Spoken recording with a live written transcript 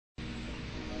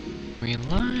we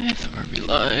live? Are we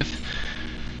live?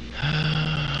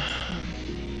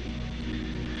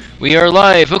 We are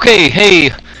live! Okay, hey!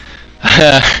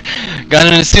 Got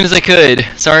in as soon as I could.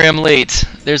 Sorry I'm late.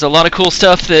 There's a lot of cool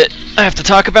stuff that I have to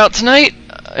talk about tonight,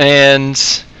 and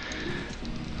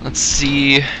let's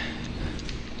see.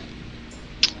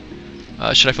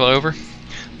 Should I fly over?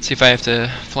 Let's see if I have to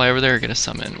fly over there or get a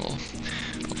summon. We'll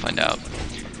find out.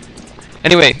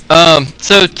 Anyway,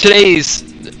 so today's,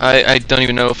 I don't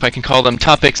even know if I can call them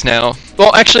topics now.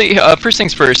 Well, actually, first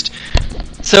things first.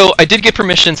 So I did get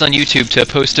permissions on YouTube to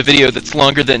post a video that's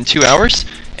longer than 2 hours,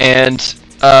 and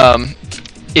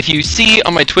if you see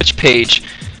on my Twitch page,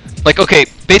 like, okay,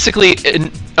 basically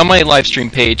on my live stream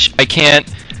page, I can't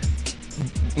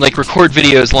like record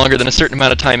videos longer than a certain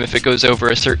amount of time if it goes over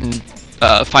a certain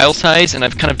file size, and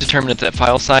I've kind of determined that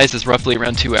file size is roughly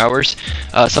around 2 hours.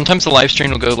 Sometimes the live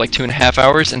stream will go like 2.5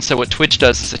 hours, and so what Twitch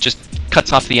does is it just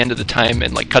cuts off the end of the time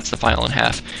and like cuts the file in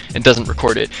half and doesn't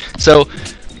record it. So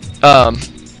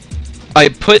I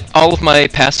put all of my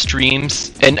past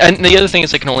streams, and the other thing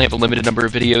is I can only have a limited number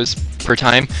of videos per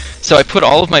time, so I put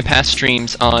all of my past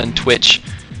streams on Twitch,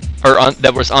 or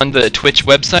that was on the Twitch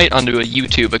website, onto a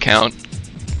YouTube account.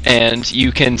 And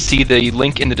you can see the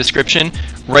link in the description.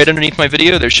 Right underneath my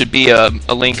video there should be a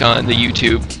link on the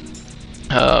YouTube.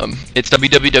 It's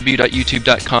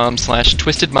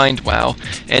www.youtube.com/twistedmindwow,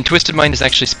 and Twisted Mind is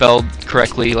actually spelled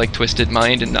correctly, like Twisted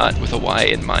Mind, and not with a Y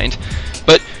in mind.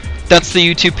 But that's the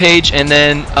YouTube page, and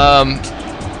then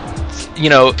you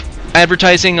know,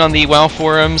 advertising on the WoW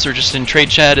forums or just in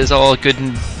trade chat is all good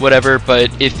and whatever,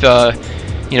 but if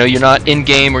you know, you're not in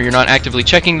game or you're not actively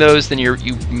checking those, then you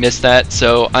miss that.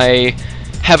 So I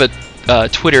have a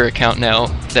Twitter account now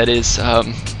that is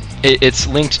it's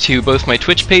linked to both my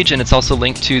Twitch page, and it's also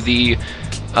linked to the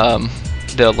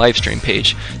live stream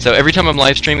page. So every time I'm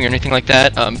live streaming or anything like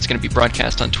that, it's going to be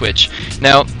broadcast on Twitch.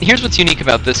 Now, here's what's unique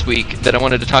about this week that I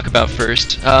wanted to talk about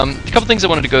first. A couple things I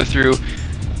wanted to go through.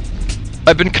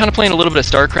 I've been kind of playing a little bit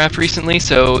of Starcraft recently,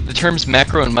 so the terms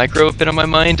macro and micro have been on my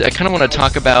mind. I kind of want to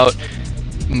talk about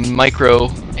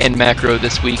micro and macro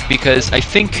this week, because I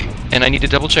think, and I need to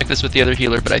double check this with the other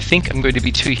healer, but I think I'm going to be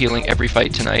 2 healing every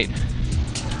fight tonight.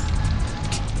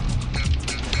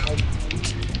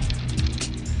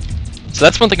 So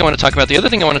that's one thing I want to talk about. The other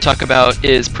thing I want to talk about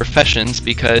is professions,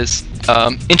 because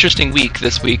interesting week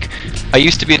this week. I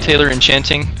used to be a tailor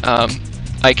enchanting.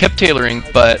 I kept tailoring,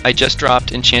 but I just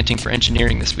dropped enchanting for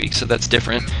engineering this week, so that's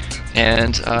different,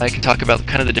 and I can talk about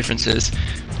kind of the differences.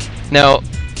 Now,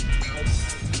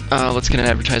 let's get an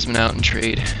advertisement out and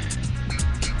trade.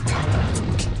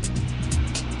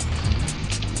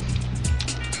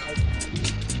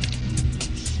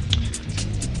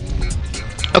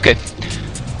 Okay.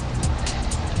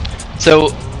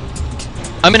 So,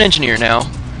 I'm an engineer now,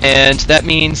 and that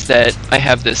means that I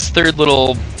have this third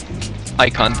little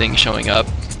icon thing showing up.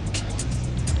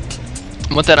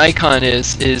 And what that icon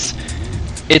is it's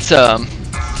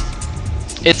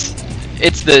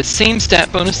the same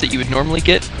stat bonus that you would normally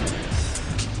get.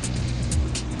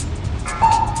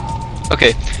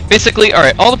 Okay, basically,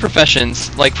 alright, all the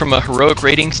professions, like from a heroic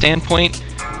rating standpoint,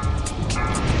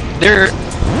 they're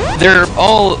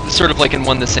all sort of like in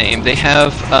one the same. They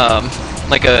have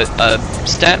like a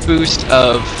stat boost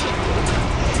of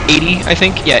 80, I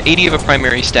think. Yeah, 80 of a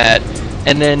primary stat.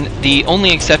 And then the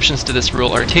only exceptions to this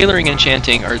rule are tailoring and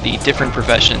enchanting are the different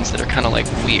professions that are kind of like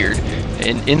weird.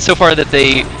 And insofar that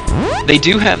they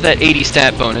do have that 80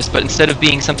 stat bonus, but instead of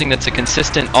being something that's a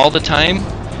consistent all the time,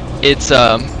 it's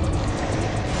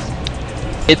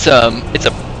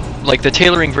like the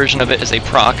tailoring version of it is a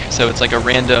proc, so it's like a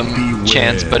random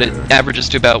chance, but it averages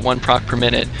to about 1 proc per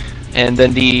minute. And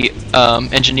then the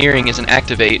engineering is an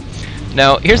activate.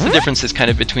 Now, here's the differences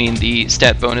kind of between the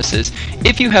stat bonuses.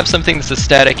 If you have something that's a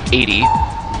static 80,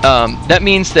 that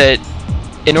means that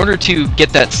in order to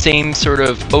get that same sort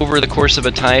of over the course of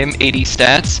a time 80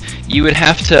 stats, you would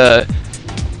have to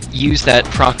use that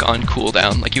proc on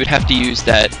cooldown. Like, you would have to use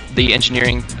the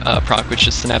engineering proc, which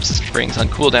is Synapsis Springs, on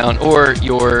cooldown, or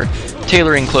your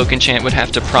tailoring cloak enchant would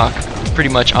have to proc pretty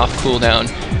much off cooldown.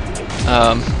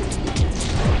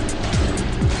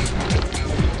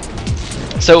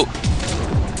 So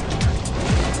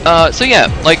yeah,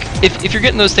 like if you're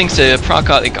getting those things to proc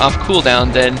like off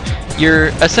cooldown, then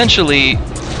you're essentially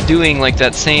doing like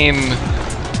that same.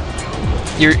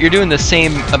 You're doing the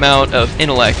same amount of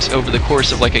intellect over the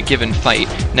course of like a given fight.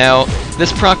 Now,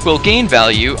 this proc will gain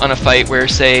value on a fight where,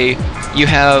 say, you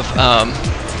have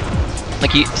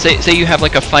say you have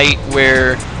like a fight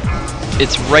where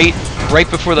it's right right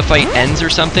before the fight ends or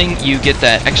something, you get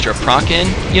that extra proc in,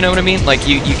 you know what I mean? Like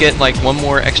you get like one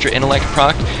more extra intellect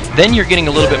proc, then you're getting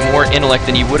a little bit more intellect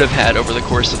than you would have had over the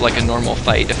course of like a normal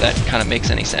fight, if that kind of makes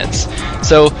any sense.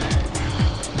 So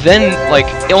then, like,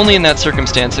 only in that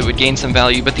circumstance it would gain some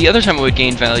value, but the other time it would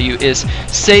gain value is,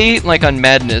 say, like on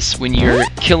Madness, when you're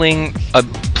killing a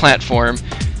platform,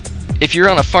 if you're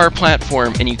on a far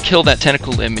platform and you kill that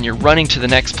tentacle limb and you're running to the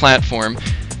next platform,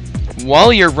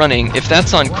 while you're running, if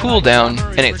that's on cooldown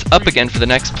and it's up again for the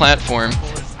next platform,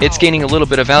 it's gaining a little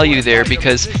bit of value there,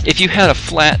 because if you had a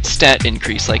flat stat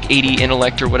increase, like 80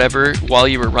 intellect or whatever, while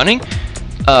you were running,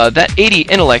 that 80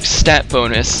 intellect stat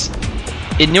bonus,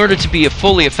 in order to be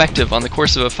fully effective on the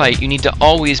course of a fight, you need to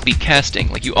always be casting.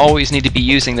 Like, you always need to be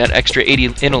using that extra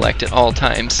 80 intellect at all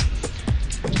times.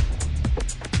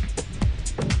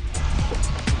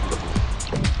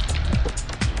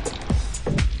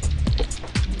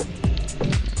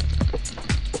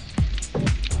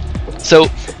 So,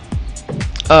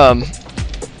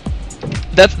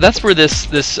 that's where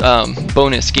this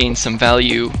bonus gains some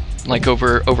value, like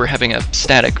over having a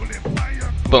static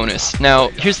bonus. Now,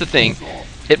 here's the thing.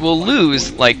 It will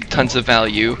lose like tons of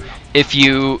value if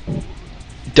you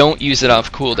don't use it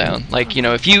off cooldown. Like, you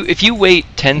know, if you wait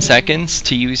 10 seconds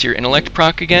to use your intellect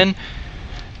proc again.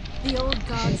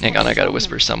 Hang on, I gotta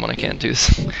whisper someone, I can't do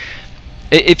this.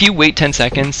 If you wait 10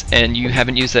 seconds and you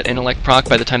haven't used that intellect proc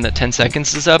by the time that 10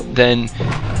 seconds is up, then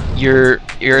you're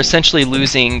essentially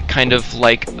losing kind of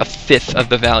like a fifth of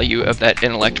the value of that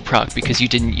intellect proc because you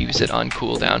didn't use it on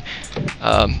cooldown.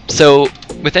 So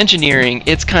with engineering,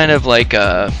 it's kind of like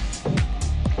a,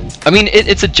 I mean,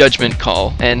 it's a judgment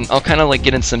call, and I'll kind of like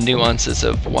get in some nuances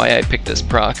of why I picked this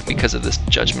proc because of this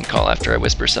judgment call after I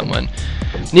whisper someone.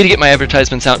 Need to get my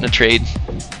advertisements out in a trade.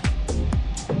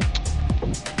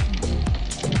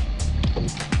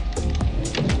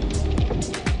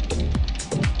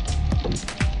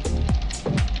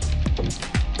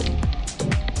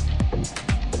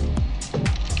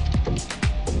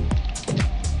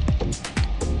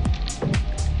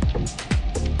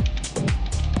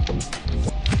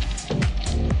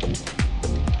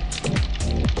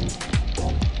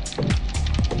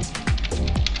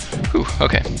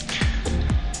 Okay.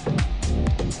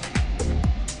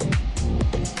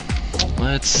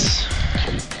 Let's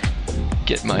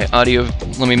get my audio,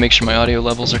 let me make sure my audio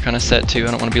levels are kind of set too.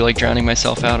 I don't want to be like drowning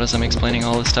myself out as I'm explaining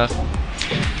all this stuff.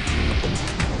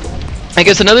 I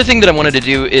guess another thing that I wanted to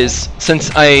do is,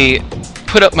 since I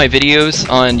put up my videos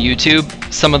on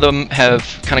YouTube, some of them have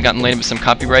kind of gotten laden with some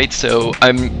copyright, so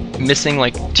I'm missing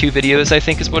like 2 videos, I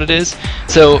think is what it is.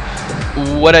 So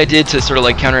what I did to sort of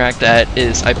like counteract that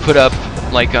is I put up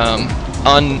like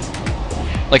on,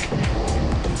 like,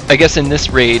 I guess in this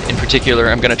raid in particular,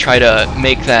 I'm gonna try to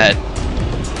make that,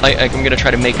 I'm gonna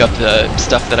try to make up the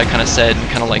stuff that I kind of said and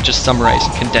kind of like just summarize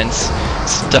and condense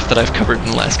stuff that I've covered in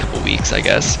the last couple weeks, I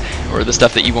guess, or the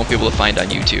stuff that you won't be able to find on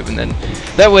YouTube, and then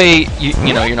that way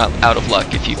you know, you're not out of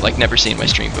luck if you've like never seen my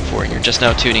stream before and you're just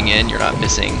now tuning in. You're not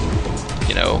missing,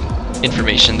 you know,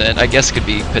 information that I guess could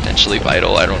be potentially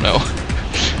vital. I don't know.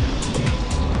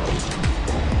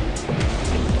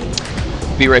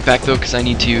 Be right back though, because I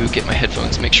need to get my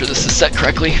headphones, make sure this is set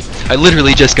correctly. I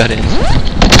literally just got in.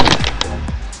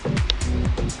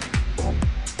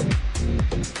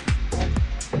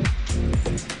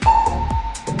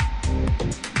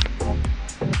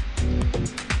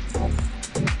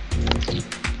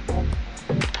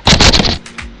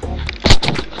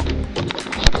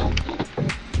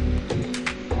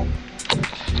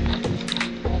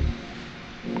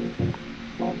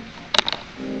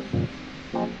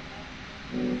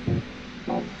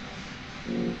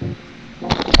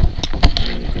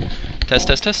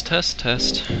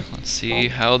 Test. Let's see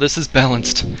how this is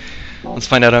balanced. Let's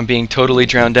find out I'm being totally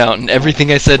drowned out and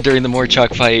everything I said during the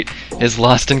Morchok fight is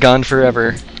lost and gone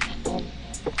forever.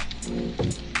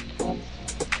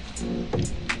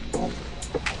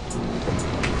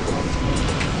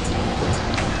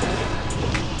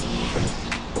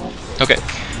 Okay,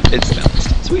 it's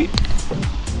balanced. Sweet.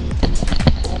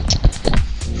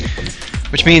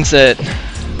 Which means that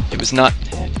it was not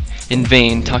in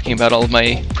vain talking about all of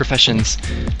my professions.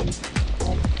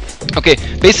 Okay,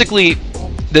 basically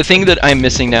the thing that I'm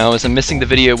missing now is I'm missing the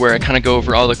video where I kind of go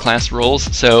over all the class roles.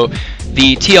 So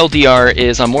the TLDR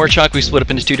is on Morchok. We split up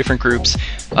into 2 different groups.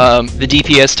 The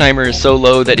DPS timer is so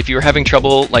low that if you were having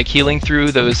trouble like healing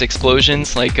through those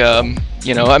explosions, like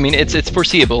you know, I mean, it's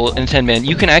foreseeable in 10-man.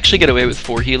 You can actually get away with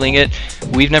 4 healing it.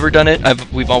 We've never done it.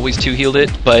 We've always 2 healed it,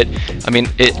 but I mean,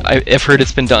 I've heard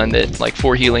it's been done that like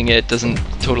 4 healing it doesn't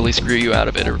totally screw you out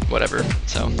of it or whatever.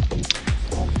 So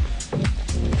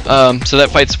So that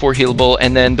fight's 4 healable,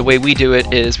 and then the way we do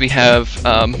it is we have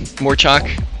Morchok.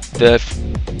 The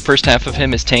first half of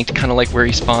him is tanked kind of like where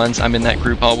he spawns. I'm in that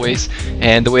group always,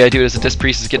 and the way I do it as a Disc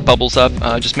Priest is get bubbles up.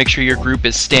 Just make sure your group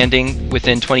is standing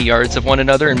within 20 yards of one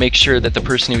another, and make sure that the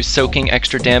person who's soaking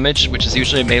extra damage, which is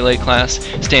usually a melee class,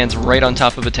 stands right on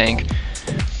top of a tank.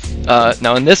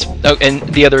 Now in this, and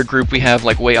the other group we have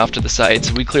like way off to the side,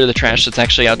 so we clear the trash that's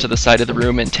actually out to the side of the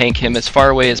room and tank him as far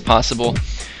away as possible.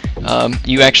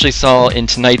 You actually saw in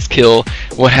tonight's kill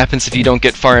what happens if you don't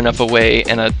get far enough away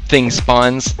and a thing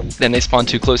spawns, then they spawn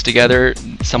too close together,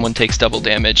 someone takes double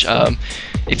damage.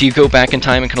 If you go back in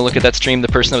time and kind of look at that stream, the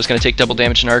person that was going to take double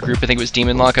damage in our group, I think it was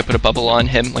Demon Lock, I put a bubble on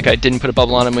him. Like, I didn't put a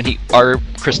bubble on him when our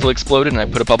crystal exploded, and I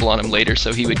put a bubble on him later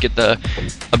so he would get the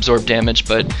absorbed damage.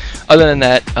 But other than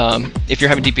that, if you're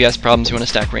having DPS problems, you want to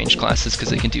stack ranged classes because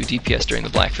they can do DPS during the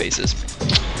black phases.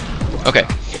 Okay,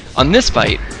 on this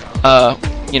fight,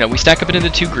 you know, we stack up into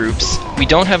 2 groups. We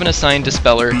don't have an assigned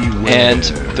Dispeller, and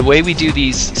the way we do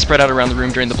these spread out around the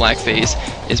room during the black phase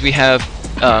is we have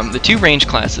the 2 range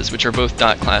classes, which are both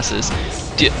dot classes.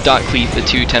 Dot Cleave, the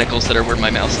 2 tentacles that are where my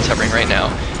mouse is hovering right now.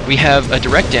 We have a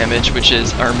direct damage, which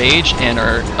is our mage and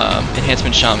our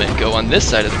enhancement shaman go on this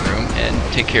side of the room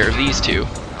and take care of these 2.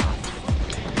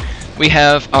 We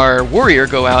have our warrior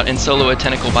go out and solo a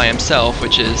tentacle by himself,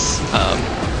 which is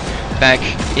back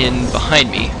in behind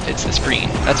me. It's this green.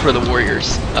 That's where the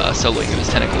warrior's soloing of his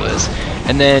tentacle is.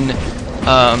 And then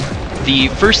the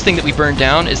first thing that we burn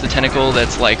down is the tentacle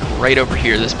that's like right over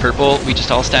here, this purple. We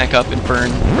just all stack up and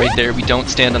burn right there. We don't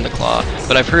stand on the claw,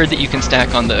 but I've heard that you can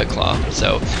stack on the claw,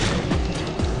 so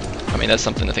I mean, that's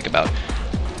something to think about.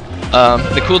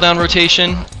 The cooldown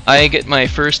rotation, I get my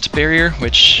first barrier,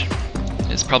 which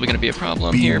is probably going to be a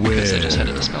problem here because I just had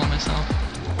to dispel myself.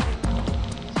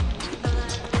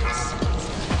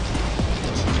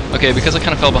 Okay, because I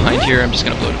kind of fell behind here, I'm just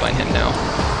going to blow divine him now.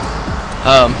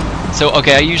 So,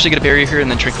 okay, I usually get a barrier here,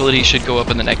 and then Tranquility should go up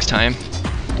in the next time.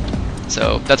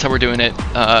 So, that's how we're doing it.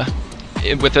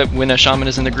 When a Shaman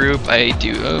is in the group, I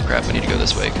do... Oh crap, I need to go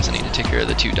this way, because I need to take care of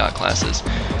the 2 dot classes.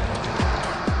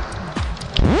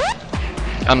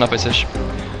 I'm not by Sish.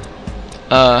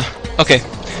 Okay,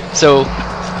 so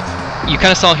you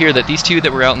kind of saw here that these 2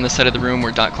 that were out on the side of the room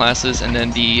were dot classes, and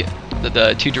then the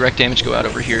 2 direct damage go out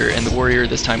over here, and the warrior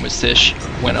this time was Sish,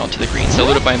 went out to the green,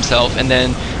 soloed it by himself. And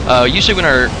then usually when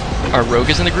our rogue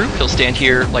is in the group, he'll stand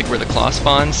here like where the claw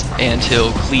spawns, and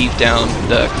he'll cleave down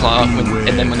the claw,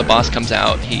 and then when the boss comes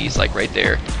out, he's like right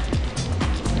there.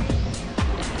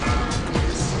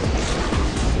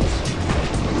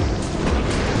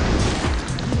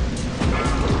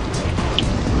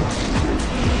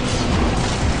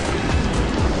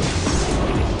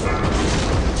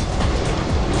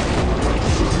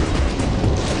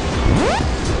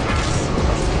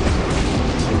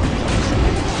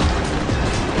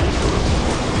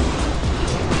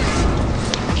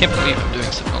 I can't believe I'm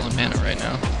doing so well in mana right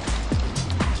now.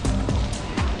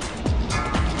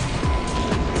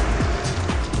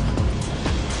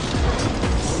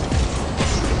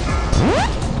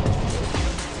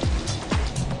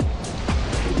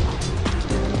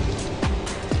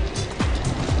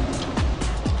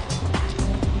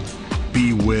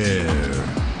 Beware.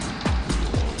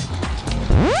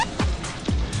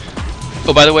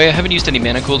 Oh, by the way, I haven't used any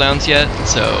mana cooldowns yet,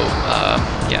 so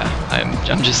yeah,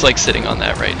 I'm just like sitting on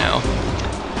that right now.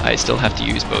 I still have to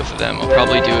use both of them. I'll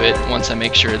probably do it once I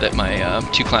make sure that my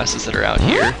 2 classes that are out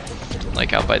here,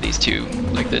 like out by these 2,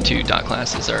 like the 2 dot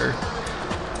classes, are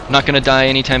not going to die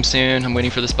anytime soon. I'm waiting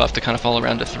for this buff to kind of fall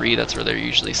around to 3. That's where they're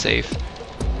usually safe.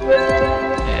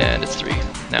 And it's 3.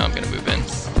 Now I'm going to move in.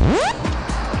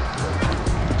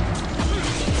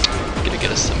 Gonna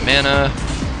get us some mana.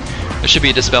 There should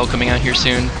be a Dispel coming out here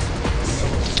soon.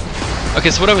 Okay,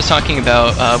 so what I was talking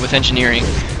about with engineering,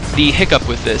 the hiccup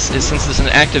with this is since this is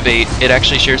an activate, it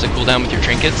actually shares a cooldown with your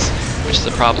trinkets, which is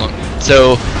a problem.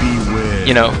 So,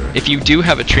 you know, if you do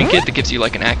have a trinket that gives you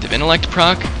like an active intellect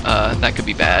proc, that could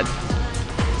be bad.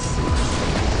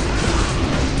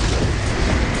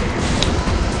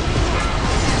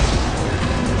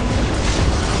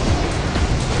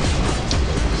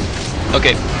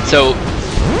 Okay, so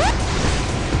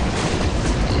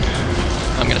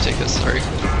I'm gonna take this, sorry.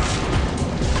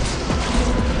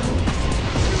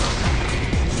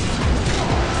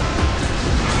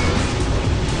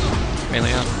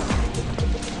 Melee up.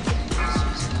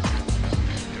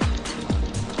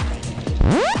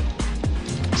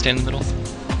 Stand in the middle.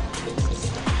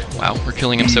 Wow, we're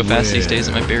killing him so fast these days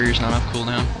that my barrier's not off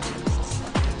cooldown.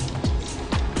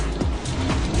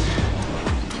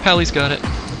 Pally's got it.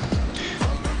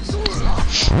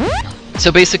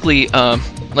 So basically,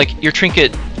 like your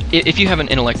trinket if you have an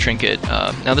intellect trinket,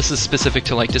 now this is specific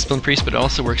to like Discipline Priest, but it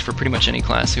also works for pretty much any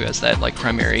class who has that like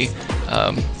primary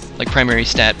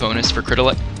stat bonus for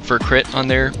crit on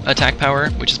their attack power,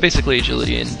 which is basically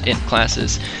agility in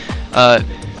classes.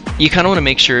 You kind of want to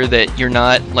make sure that you're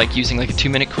not like using like a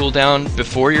 2-minute cooldown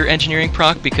before your engineering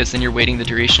proc, because then you're waiting the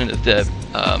duration of the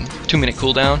 2-minute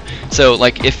cooldown. So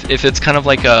like if it's kind of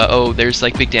like oh, there's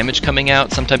like big damage coming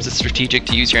out, sometimes it's strategic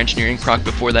to use your engineering proc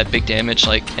before that big damage,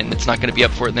 like, and it's not going to be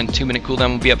up for it, then 2-minute cooldown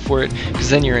will be up for it,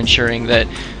 because then you're ensuring that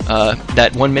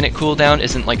that 1-minute cooldown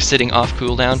isn't like sitting off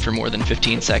cooldown for more than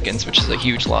 15 seconds, which is a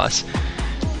huge loss.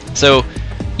 So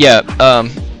yeah,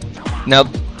 now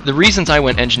the reasons I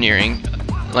went engineering,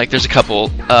 like there's a couple.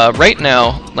 Right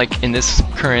now, like in this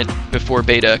current before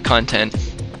beta content,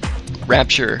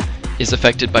 Rapture is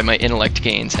affected by my intellect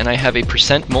gains, and I have a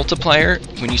 % multiplier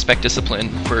when you spec Discipline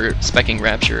for specking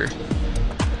Rapture.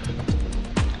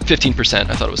 15%,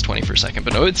 I thought it was 20 for a second,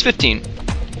 but no, it's 15.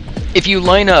 If you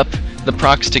line up the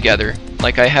procs together,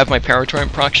 like I have my Power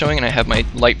Torrent proc showing and I have my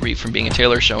Light Brief from being a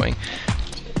Tailor showing,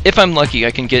 if I'm lucky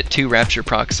I can get 2 Rapture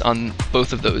procs on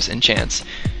both of those in chance.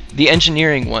 The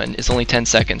engineering one is only 10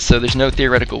 seconds, so there's no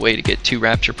theoretical way to get 2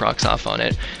 Rapture procs off on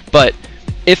it. But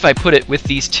if I put it with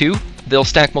these 2, they'll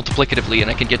stack multiplicatively and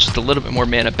I can get just a little bit more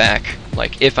mana back,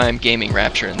 like if I'm gaming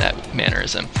Rapture in that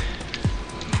mannerism.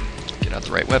 Get out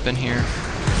the right weapon here.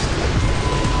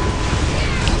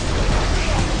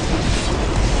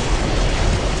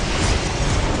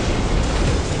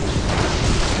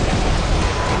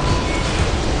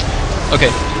 Okay,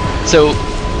 so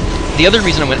the other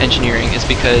reason I went engineering is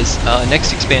because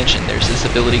next expansion there's this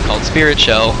ability called Spirit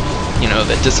Shell, you know,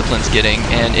 that Discipline's getting,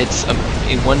 and it's a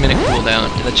 1-minute cooldown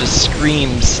that just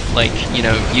screams like, you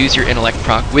know, use your intellect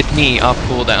proc with me off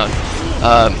cooldown.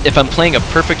 If I'm playing a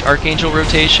perfect Archangel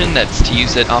rotation, that's to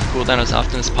use it off cooldown as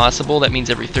often as possible. That means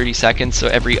every 30 seconds, so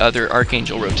every other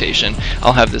Archangel rotation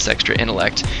I'll have this extra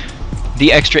intellect.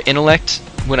 The extra intellect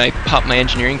when I pop my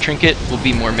engineering trinket will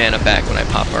be more mana back when I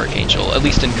pop Archangel, at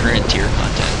least in current tier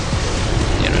content.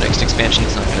 You know, next expansion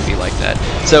is not going to be like that.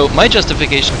 So my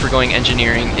justification for going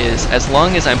engineering is, as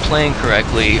long as I'm playing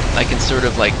correctly, I can sort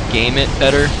of like game it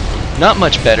better. Not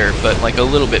much better, but like a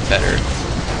little bit better.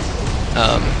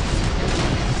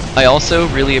 I also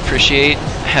really appreciate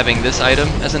having this item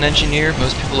as an engineer.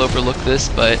 Most people overlook this,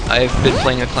 but I've been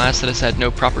playing a class that has had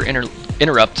no proper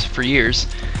interrupt for years.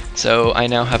 So I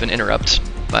now have an interrupt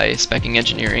by specking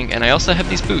engineering, and I also have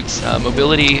these boots.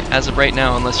 Mobility, as of right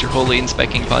now, unless you're wholly in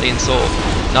specking body and soul,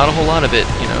 not a whole lot of it,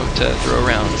 you know, to throw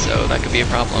around, so that could be a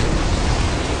problem.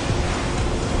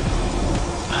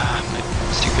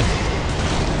 Stupid.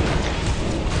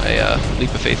 My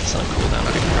Leap of Faith is on cooldown. I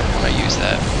don't even remember when I use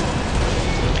that.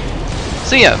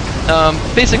 So yeah,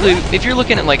 basically, if you're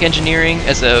looking at like engineering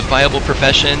as a viable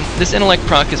profession, this intellect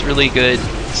proc is really good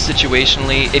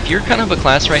situationally. If you're kind of a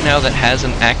class right now that has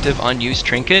an active unused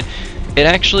trinket, it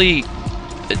actually,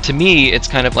 to me, it's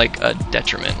kind of like a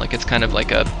detriment. Like it's kind of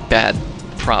like a bad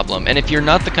problem. And if you're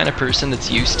not the kind of person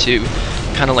that's used to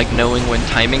kind of like knowing when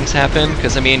timings happen,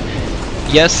 because I mean,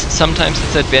 yes, sometimes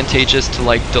it's advantageous to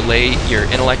like delay your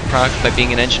intellect proc by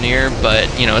being an engineer,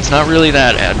 but you know, it's not really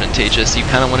that advantageous. You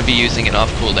kind of want to be using it off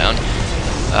cooldown.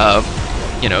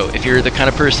 You know, if you're the kind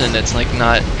of person that's like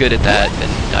not good at that,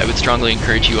 then I would strongly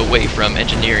encourage you away from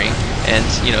engineering. And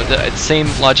you know, the same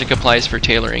logic applies for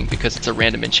tailoring, because it's a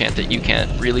random enchant that you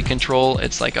can't really control.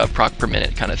 It's like a proc per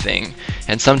minute kind of thing,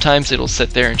 and sometimes it'll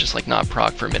sit there and just like not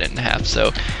proc for a minute and a half.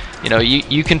 So, you know,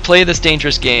 you can play this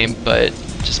dangerous game, but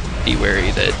just be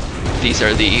wary that these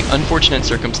are the unfortunate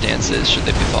circumstances should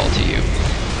they befall to you.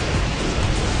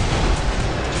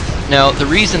 Now, the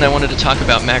reason I wanted to talk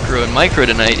about macro and micro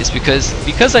tonight is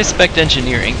because I spec'd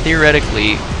engineering,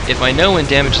 theoretically, if I know when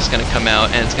damage is going to come out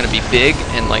and it's going to be big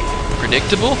and like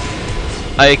predictable,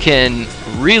 I can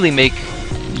really make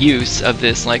use of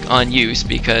this like on use,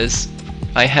 because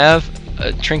I have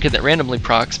a trinket that randomly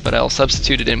procs, but I'll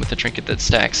substitute it in with a trinket that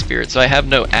stacks spirit, so I have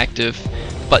no active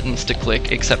buttons to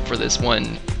click except for this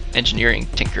one engineering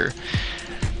tinker.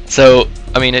 So,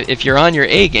 I mean, if you're on your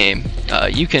A game,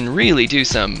 you can really do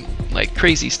some like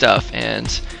crazy stuff. And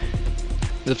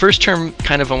the first term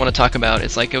kind of I want to talk about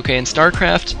is like, okay, in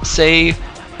Starcraft, say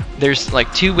there's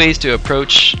like 2 ways to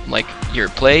approach like your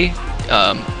play.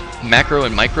 Macro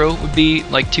and micro would be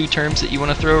like 2 terms that you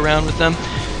want to throw around with them.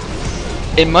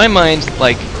 In my mind,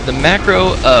 like the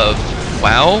macro of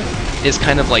WoW is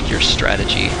kind of like your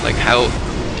strategy, like how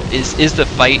is the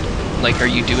fight, like are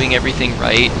you doing everything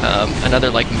right? Another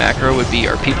like macro would be,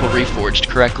 are people reforged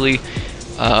correctly?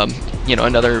 You know,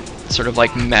 another sort of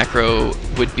like macro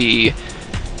would be,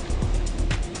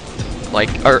 Like,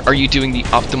 are you doing the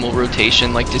optimal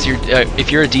rotation? Like, does your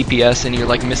if you're a DPS and you're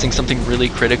like missing something really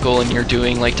critical and you're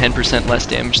doing like 10% less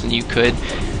damage than you could,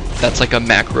 that's like a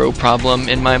macro problem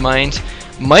in my mind.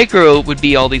 Micro would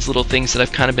be all these little things that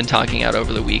I've kind of been talking out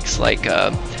over the weeks, like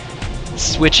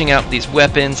switching out these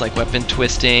weapons, like weapon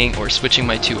twisting, or switching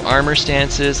my 2 armor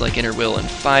stances, like Inner Will and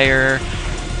Fire.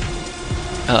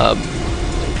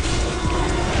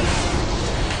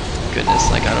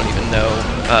 Goodness, like I don't even know.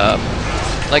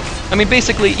 Like, I mean,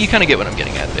 basically, you kind of get what I'm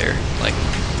getting at there. Like,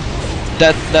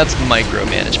 that's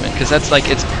micromanagement, because that's like,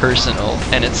 it's personal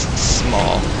and it's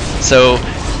small. So,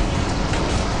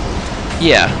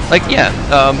 yeah, like, yeah.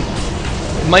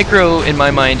 Micro, in my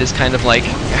mind, is kind of like,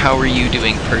 how are you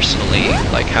doing personally?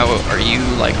 Like, how are you,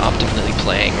 like, optimally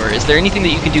playing? Or is there anything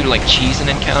that you can do to, like, cheese an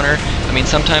encounter? I mean,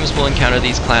 sometimes we'll encounter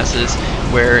these classes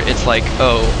where it's like,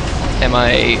 oh, am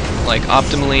I, like,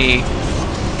 optimally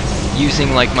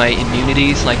using, like, my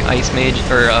immunities, like Ice Mage,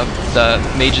 or the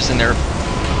mages in their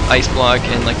Ice Block,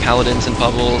 and, like, Paladins and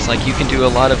Bubbles? Like, you can do a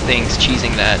lot of things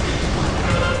cheesing that.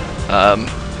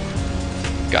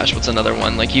 Gosh, what's another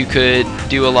one? Like, you could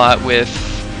do a lot with,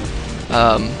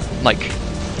 like,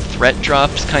 threat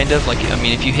drops, kind of. Like, I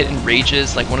mean, if you hit in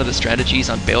rages, like, one of the strategies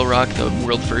on Balerock, the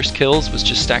world first kills, was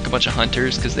just stack a bunch of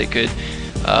hunters, because they could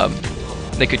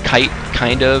kite,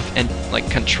 kind of, and, like,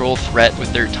 control threat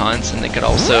with their taunts, and they could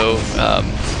also,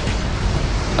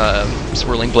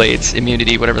 Swirling Blades,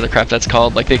 immunity, whatever the crap that's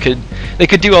called. Like, they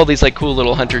could do all these, like, cool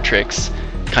little hunter tricks,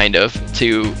 kind of,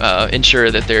 to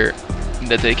ensure that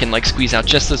they can, like, squeeze out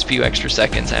just those few extra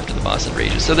seconds after the boss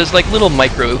enrages. So there's, like, little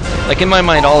micro, like, in my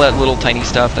mind, all that little tiny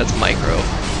stuff, that's micro.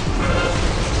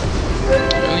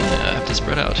 Oh yeah, I have to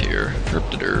spread out here.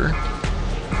 Herptitor.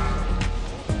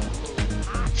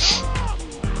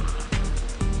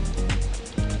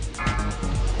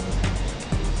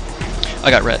 I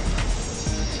got red.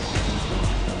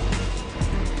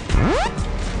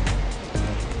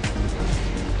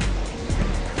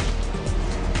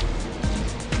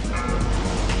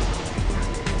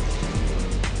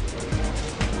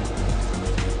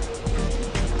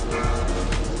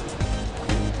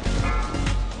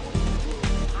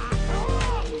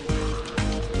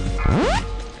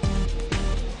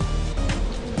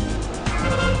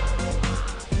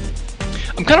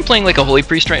 I'm kind of playing like a Holy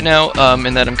Priest right now,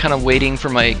 in that I'm kind of waiting for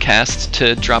my cast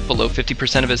to drop below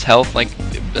 50% of his health, like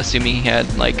assuming he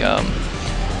had like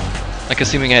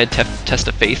assuming I had Test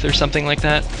of Faith or something like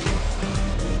that.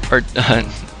 Or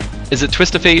is it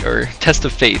Twist of Fate or Test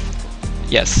of Faith?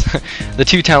 Yes, the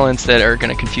 2 talents that are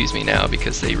going to confuse me now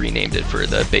because they renamed it for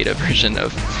the beta version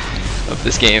of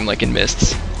this game, like in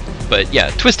Mists. But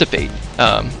yeah, Twist of Fate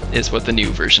is what the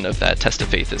new version of that Test of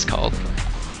Faith is called,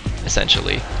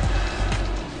 essentially.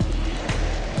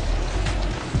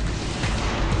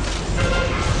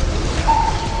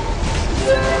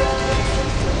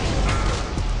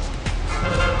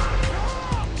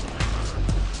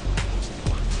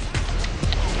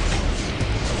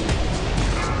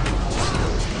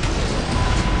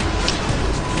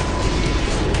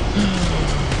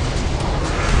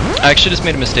 I actually just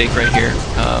made a mistake right here.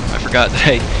 I forgot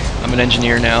that I'm an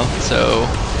engineer now, so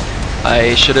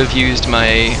I should have used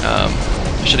my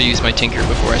Tinker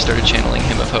before I started channeling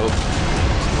Hymn of Hope.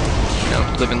 You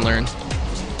know, live and learn.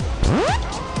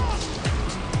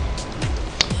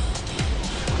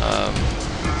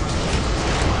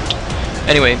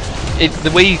 Anyway,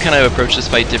 the way you kind of approach this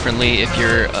fight differently if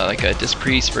you're like a Disc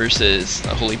Priest versus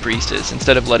a Holy Priest is,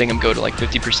 instead of letting them go to like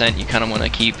 50%, you kind of want to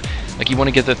keep, like, you want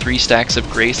to get the 3 stacks of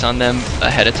Grace on them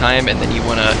ahead of time, and then you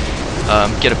want to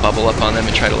get a bubble up on them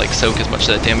and try to like soak as much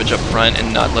of that damage up front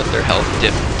and not let their health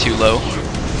dip too low.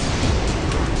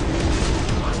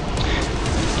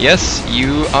 Yes,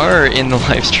 you are in the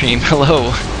live stream.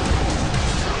 Hello.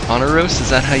 Honoros, is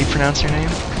that how you pronounce your name?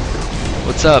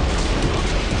 What's up?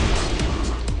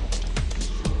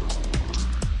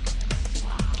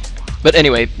 But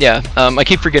anyway, yeah, I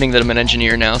keep forgetting that I'm an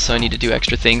engineer now, so I need to do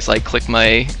extra things like click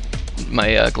my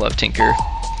glove tinker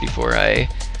before I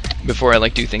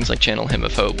like do things like channel Hymn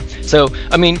of Hope. So,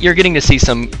 I mean, you're getting to see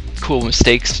some cool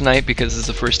mistakes tonight because this is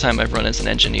the first time I've run as an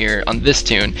engineer on this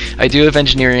tune. I do have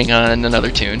engineering on another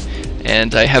tune,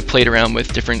 and I have played around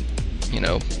with different, you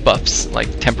know, buffs,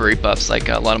 like temporary buffs. Like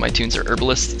a lot of my tunes are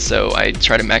herbalists, so I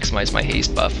try to maximize my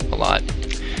haste buff a lot.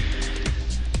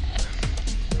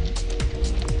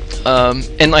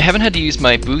 And I haven't had to use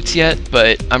my boots yet,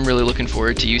 but I'm really looking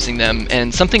forward to using them.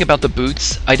 And something about the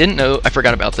boots, I didn't know, I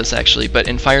forgot about this actually, but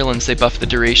in Firelands they buff the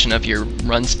duration of your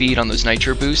run speed on those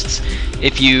nitro boosts.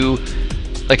 If you,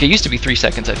 like, it used to be 3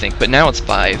 seconds I think, but now it's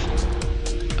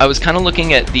 5. I was kind of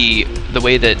looking at the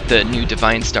way that the new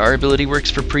Divine Star ability works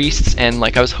for priests, and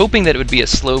like I was hoping that it would be a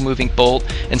slow-moving bolt,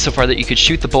 and so far that you could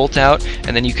shoot the bolt out,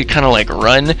 and then you could kind of like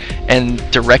run and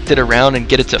direct it around and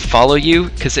get it to follow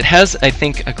you, because it has, I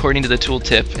think, according to the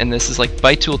tooltip, and this is like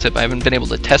by tooltip, I haven't been able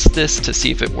to test this to see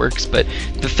if it works, but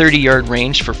the 30-yard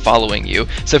range for following you.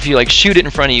 So if you like shoot it in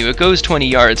front of you, it goes 20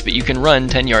 yards, but you can run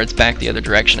 10 yards back the other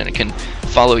direction, and it can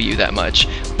follow you that much.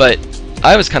 But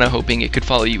I was kind of hoping it could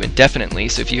follow you indefinitely,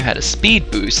 so if you had a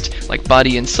speed boost, like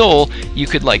Body and Soul, you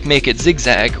could like make it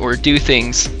zigzag or do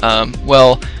things,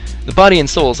 well, the Body and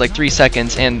Soul is like 3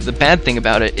 seconds, and the bad thing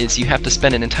about it is you have to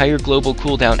spend an entire global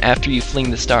cooldown after you fling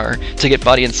the star to get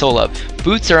Body and Soul up.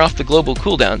 Boots are off the global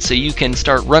cooldown, so you can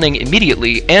start running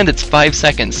immediately, and it's 5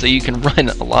 seconds, so you can run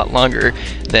a lot longer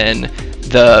than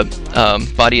the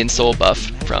Body and Soul buff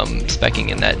from speccing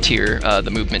in that tier,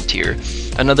 the movement tier.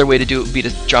 Another way to do it would be to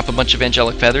drop a bunch of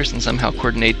angelic feathers and somehow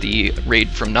coordinate the raid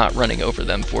from not running over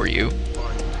them for you.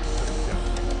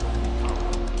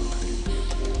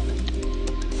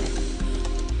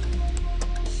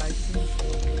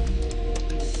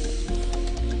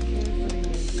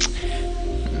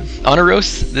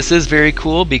 Honoros, this is very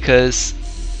cool because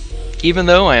even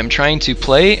though I am trying to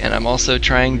play and I'm also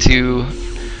trying to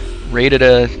raid at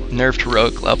a nerfed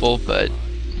heroic level, but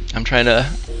I'm trying to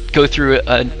go through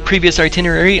a previous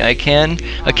itinerary, I can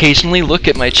occasionally look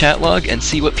at my chat log and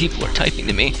see what people are typing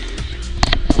to me.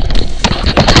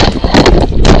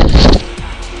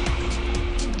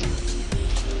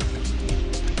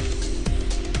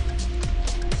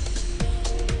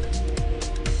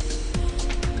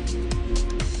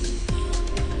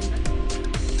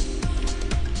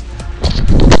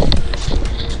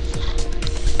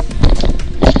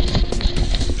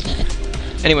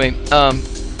 Anyway,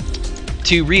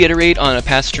 to reiterate on a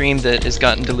past stream that has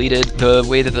gotten deleted, the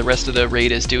way that the rest of the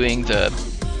raid is doing the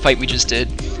fight we just did,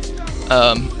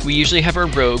 we usually have our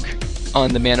rogue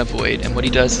on the mana void, and what he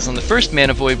does is on the first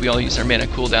mana void we all use our mana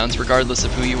cooldowns regardless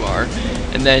of who you are,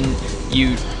 and then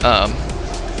you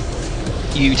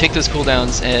take those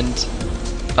cooldowns and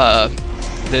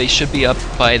they should be up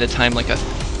by the time like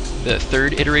the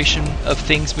third iteration of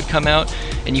things would come out,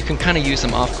 and you can kind of use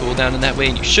them off cooldown in that way,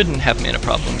 and you shouldn't have mana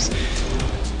problems,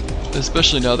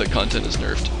 especially now that content is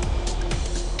nerfed.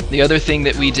 The other thing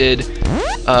that we did,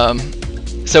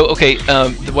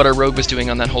 what our rogue was doing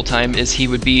on that whole time is he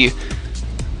would be,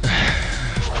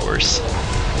 of course,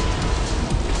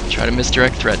 try to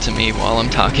misdirect threat to me while I'm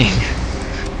talking.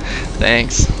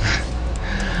 Thanks.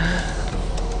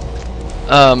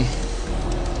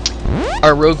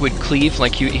 Our rogue would cleave,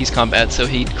 like he's combat, so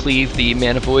he'd cleave the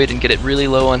mana void and get it really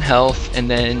low on health, and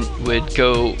then would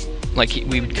go, like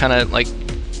we would kind of like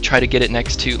try to get it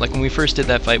next to, like when we first did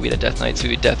that fight we had a Death Knight, so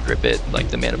we would Death Grip it, like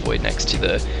the mana void next to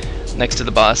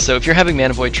the boss. So if you're having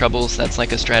mana void troubles, that's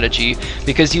like a strategy,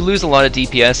 because you lose a lot of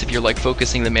DPS if you're like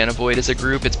focusing the mana void as a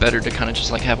group. It's better to kind of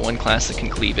just like have one class that can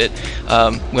cleave it.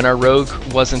 When our rogue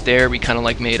wasn't there, we kind of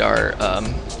like made our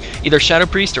either Shadow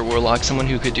Priest or Warlock someone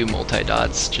who could do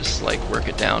multi-dots, just like work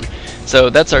it down. So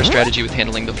that's our strategy with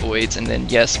handling the voids. And then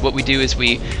yes, what we do is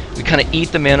we kind of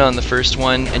eat the mana on the first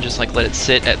one and just like let it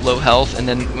sit at low health, and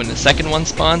then when the second one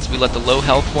spawns we let the low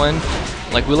health one,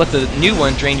 like we let the new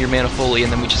one drain your mana fully,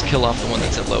 and then we just kill off the one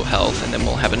that's at low health, and then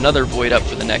we'll have another void up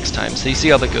for the next time. So you see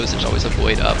how that goes, there's always a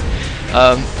void up.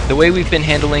 The way we've been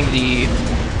handling the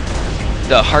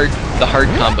hard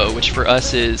combo, which for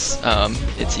us is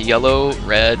it's yellow,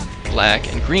 red,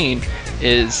 black, and green,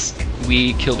 is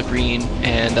we kill the green,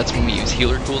 and that's when we use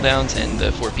healer cooldowns and the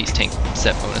 4-piece tank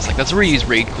set bonus. Like that's where we use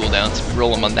raid cooldowns. We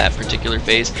roll them on that particular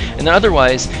phase, and then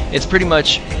otherwise it's pretty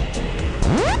much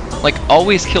like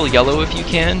always kill yellow if you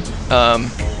can.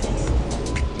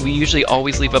 We usually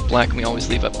always leave up black, and we always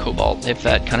leave up cobalt, if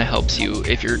that kind of helps you.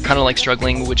 If you're kind of like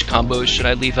struggling which combos should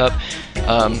I leave up,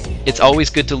 it's always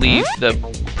good to leave the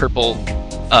purple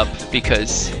up,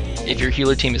 because if your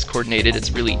healer team is coordinated,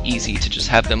 it's really easy to just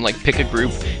have them like pick a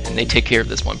group and they take care of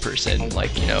this one person.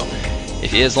 Like, you know,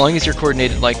 as long as you're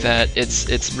coordinated like that,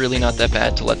 it's really not that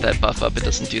bad to let that buff up. It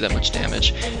doesn't do that much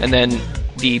damage. And then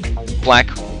the black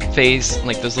phase,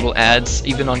 like those little ads,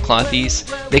 even on clothies,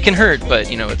 they can hurt,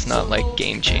 but you know, it's not like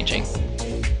game changing. I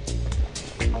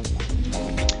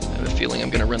have a feeling I'm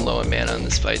gonna run low on mana on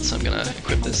this fight, so I'm gonna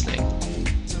equip this thing.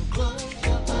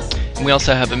 And we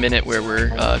also have a minute where we're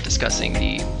discussing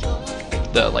the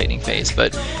lightning phase,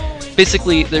 but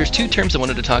basically there's two terms I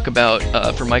wanted to talk about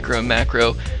for micro and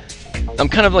macro. I'm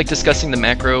kind of like discussing the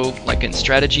macro like in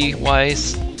strategy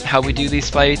wise, how we do these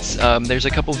fights. There's a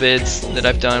couple vids that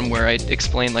I've done where I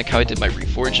explain like how I did my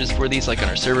reforges for these, like on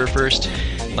our server first.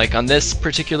 Like on this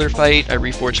particular fight, I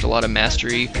reforged a lot of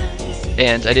mastery,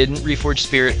 and I didn't reforge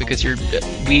spirit because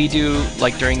we do,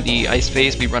 like during the ice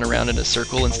phase, we run around in a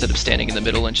circle instead of standing in the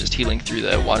middle and just healing through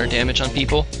the water damage on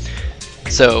people.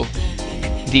 So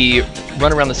the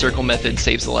run around the circle method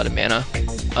saves a lot of mana,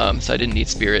 so I didn't need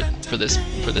spirit for this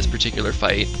particular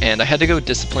fight, and I had to go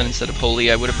discipline instead of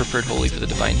holy. I would have preferred holy for the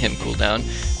divine hymn cooldown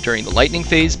during the lightning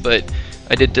phase, but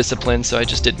I did discipline, so I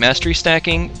just did mastery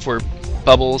stacking for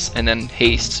bubbles and then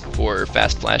haste for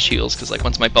fast flash heals, because like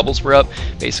once my bubbles were up,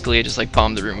 basically I just like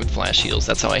bombed the room with flash heals.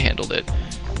 That's how I handled it.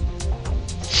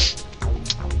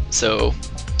 So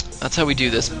that's how we do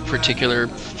this particular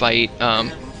fight.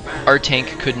 Our tank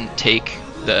couldn't take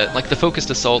the focused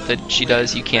assault that she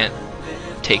does. You can't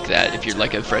take that if you're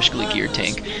like a freshly geared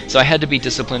tank. So I had to be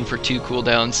disciplined for 2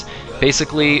 cooldowns.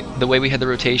 Basically, the way we had the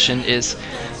rotation is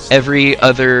every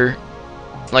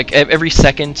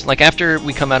second, like after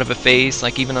we come out of a phase,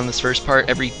 like even on this first part,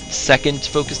 every second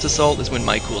focused assault is when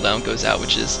my cooldown goes out,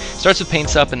 which starts with paint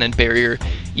sup and then barrier.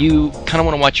 You kind of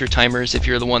want to watch your timers if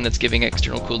you're the one that's giving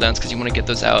external cooldowns, because you want to get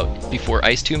those out before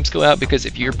ice tombs go out, because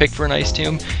if you're picked for an ice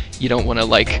tomb, you don't want to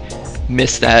like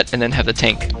miss that and then have the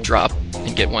tank drop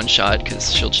and get one shot,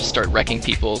 because she'll just start wrecking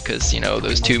people, because you know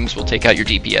those tombs will take out your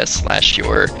DPS /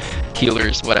 your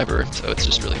healers, whatever, so it's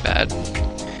just really bad.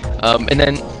 And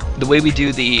then the way we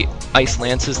do the ice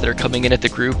lances that are coming in at the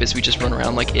group is we just run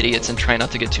around like idiots and try not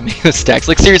to get too many of those stacks.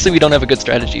 Like seriously, we don't have a good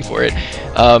strategy for it.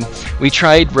 We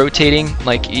tried rotating,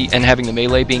 and having the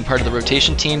melee being part of the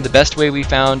rotation team. The best way we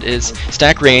found is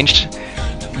stack ranged.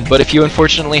 But if you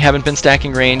unfortunately haven't been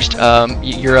stacking ranged,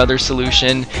 your other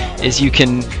solution is you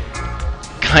can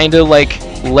kind of like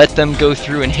let them go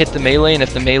through and hit the melee, and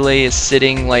if the melee is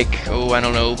sitting like, oh, I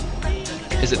don't know,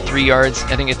 is it 3 yards?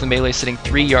 I think if the melee is sitting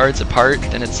 3 yards apart,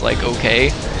 then it's like okay.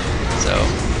 So,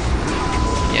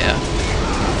 yeah.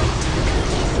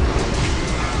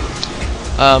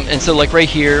 And so like right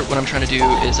here, what I'm trying to do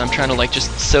is I'm trying to like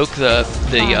just soak the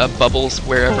bubbles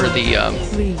wherever the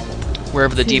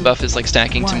debuff is like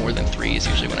stacking to more than 3 is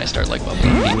usually when I start like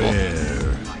bubbling people.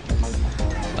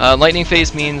 Lightning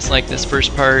phase means like this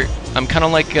first part, I'm kind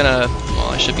of like gonna, well,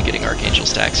 I should be getting Archangel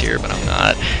stacks here, but I'm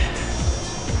not.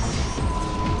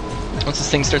 Once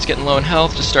this thing starts getting low in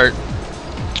health, just start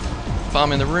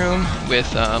bombing the room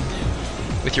with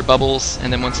your bubbles,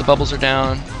 and then once the bubbles are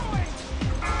down,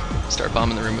 start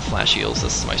bombing the room with flash heals.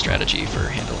 This is my strategy for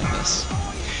handling this.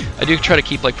 I do try to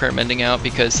keep like prayer mending out,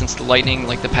 because since the lightning,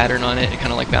 like the pattern on it, it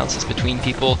kind of like bounces between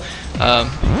people. I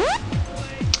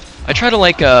try to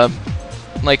like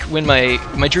when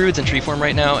my druid's in tree form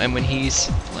right now, and when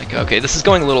he's like, okay, this is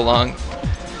going a little long,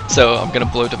 so I'm gonna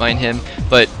blow divine him,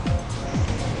 but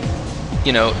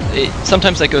you know,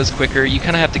 sometimes that goes quicker. You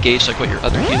kind of have to gauge like what your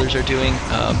other healers are doing.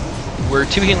 We're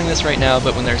 2 healing this right now,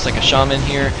 but when there's like a shaman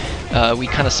here, we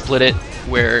kind of split it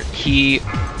where he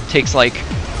takes like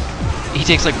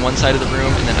one side of the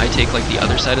room, and then I take like the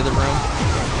other side of the room.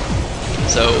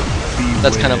 So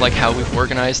that's kind of like how we've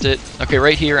organized it. Okay,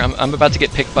 right here, I'm about to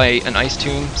get picked by an ice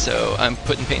tomb, so I'm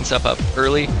putting paint stuff up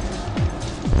early.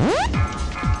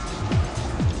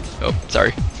 Oh,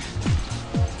 sorry.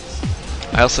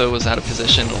 I also was out of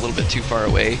position, a little bit too far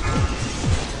away.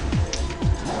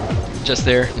 Just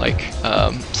there, like,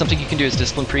 something you can do as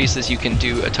Discipline Priest is you can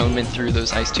do Atonement through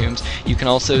those ice tombs. You can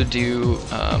also do,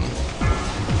 I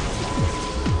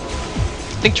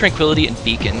think Tranquility and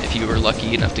Beacon, if you were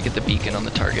lucky enough to get the Beacon on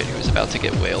the target who was about to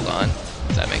get wailed on,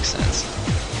 if that makes sense.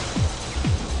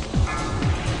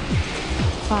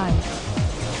 5,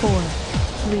 4,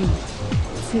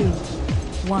 3, 2,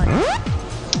 1.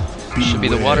 Should be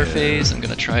the water phase. I'm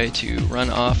going to try to run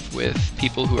off with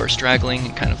people who are straggling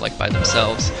and kind of like by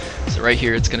themselves. So right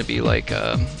here it's going to be like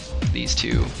these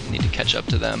two. Need to catch up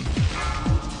to them.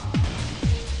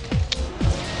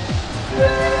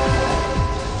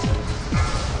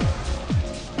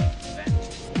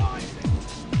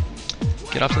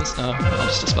 Get off to this? No, I'll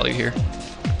just dispel you here.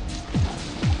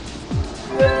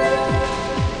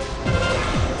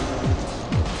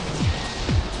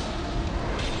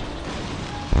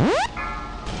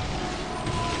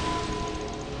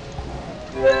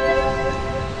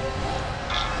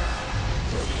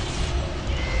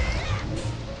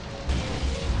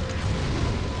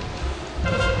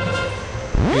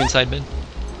 Inside mid.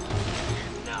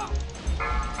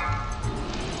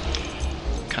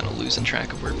 Kind of losing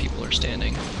track of where people are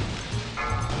standing.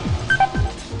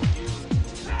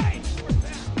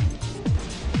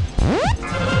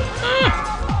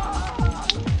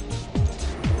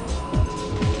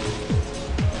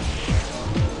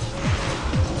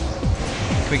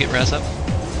 Can we get Raz up?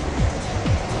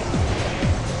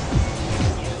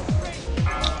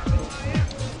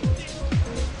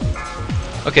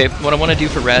 Okay, what I want to do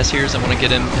for Raz here is I want to get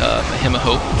him a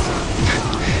hope,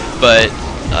 but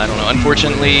I don't know.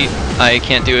 Unfortunately, I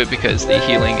can't do it because the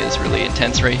healing is really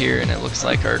intense right here, and it looks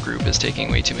like our group is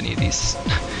taking way too many of these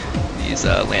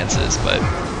lances. But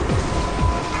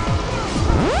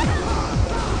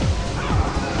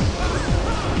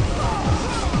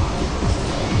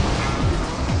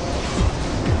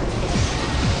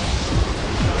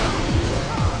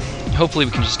hopefully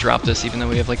we can just drop this, even though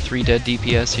we have like 3 dead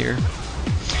DPS here.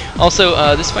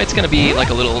 Also, this fight's gonna be like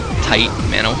a little tight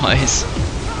mana-wise.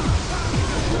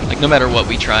 Like no matter what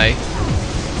we try.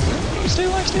 Stay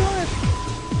alive, stay alive.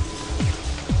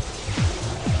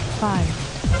 5,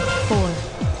 4,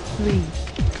 3.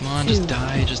 Come on, just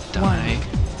die, just die.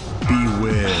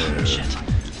 Beware. Oh, shit.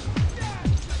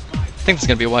 I think this is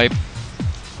gonna be a wipe.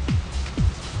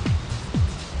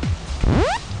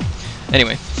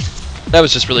 Anyway, that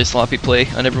was just really sloppy play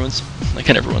on everyone's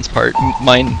part.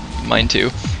 Mine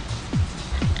too.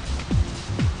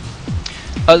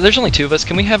 There's only 2 of us.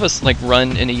 Can we have us like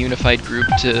run in a unified group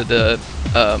to the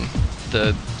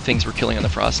things we're killing on the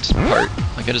frost part?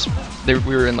 Like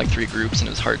we were in like 3 groups and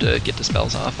it was hard to get the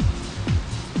spells off.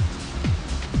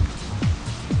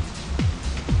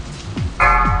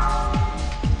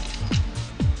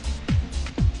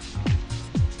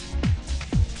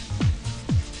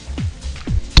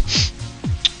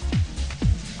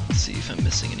 Let's see if I'm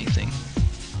missing anything.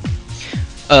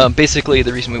 Basically,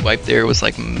 the reason we wiped there was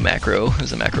like macro. It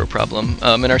was a macro problem.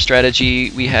 In our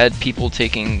strategy, we had people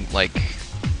taking like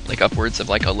upwards of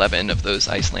like 11 of those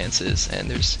ice lances, and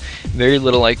there's very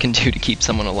little I can do to keep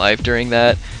someone alive during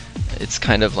that. It's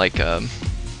kind of like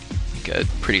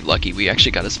pretty lucky we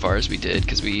actually got as far as we did,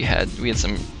 because we had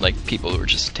some like people who were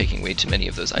just taking way too many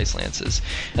of those ice lances.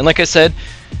 And like I said,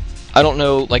 I don't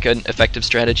know like an effective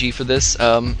strategy for this.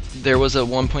 There was a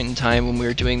one point in time when we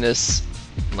were doing this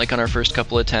like on our first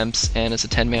couple attempts, and as a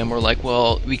 10-man we're like,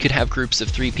 well, we could have groups of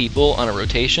 3 people on a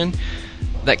rotation.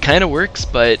 That kind of works,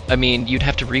 but I mean, you'd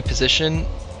have to reposition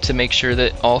to make sure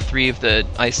that all 3 of the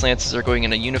ice lances are going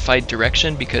in a unified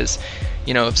direction, because,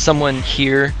 you know, if someone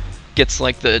here gets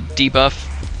like the debuff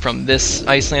from this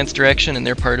ice lance direction and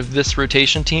they're part of this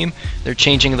rotation team, they're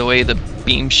changing the way the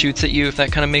beam shoots at you, if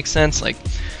that kind of makes sense. Like,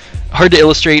 hard to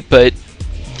illustrate, but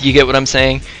you get what I'm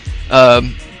saying.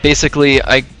 Basically,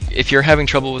 if you're having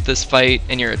trouble with this fight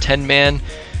and you're a 10-man,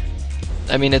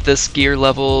 I mean, at this gear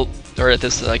level, or at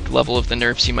this like level of the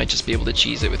nerfs, you might just be able to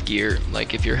cheese it with gear.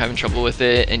 Like if you're having trouble with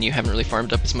it and you haven't really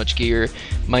farmed up as much gear,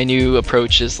 my new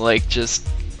approach is like just,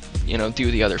 you know, do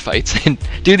the other fights and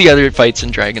do the other fights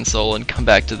in Dragon Soul and come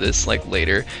back to this like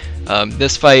later.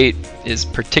 This fight is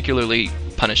particularly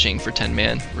punishing for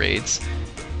 10-man raids.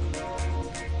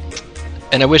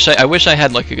 And I wish I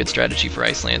had like a good strategy for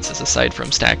ice lances aside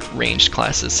from stack ranged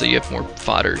classes, so you have more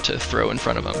fodder to throw in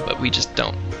front of them, but we just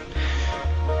don't.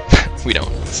 We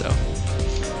don't. So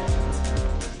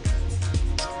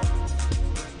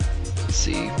let's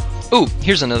see. Oh,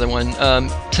 here's another one.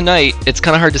 Tonight it's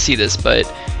kind of hard to see this, but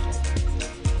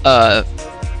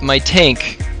my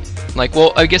tank, like,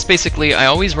 well, I guess basically I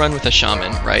always run with a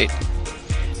shaman, right?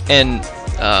 And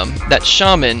that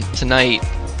shaman tonight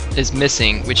is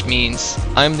missing, which means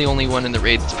I'm the only one in the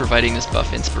raid that's providing this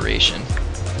buff inspiration,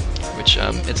 which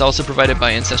it's also provided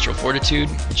by Ancestral Fortitude.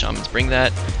 Shamans bring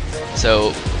that,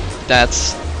 so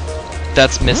that's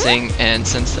missing. And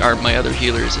since my other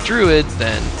healer is a druid,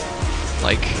 then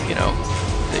like, you know,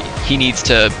 he needs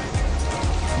to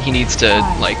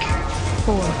like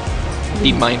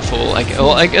be mindful. Like,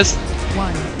 well, I guess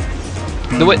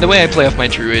the way I play off my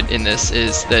druid in this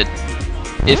is that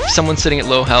if someone's sitting at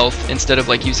low health, instead of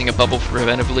like using a bubble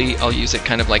preventively, I'll use it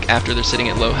kind of like after they're sitting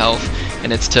at low health,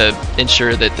 and it's to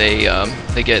ensure that they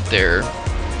get their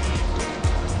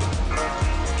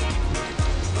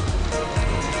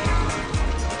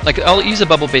like, I'll use a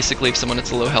bubble basically if someone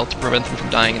is low health to prevent them from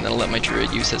dying, and then I'll let my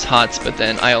druid use his hots. But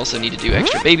then I also need to do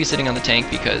extra babysitting on the tank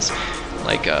because,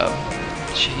 like,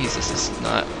 jeez, this is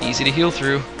not easy to heal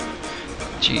through.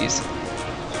 Jeez.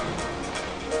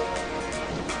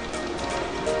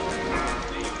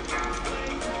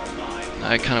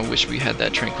 I kind of wish we had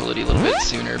that tranquility a little bit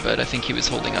sooner, but I think he was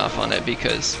holding off on it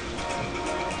because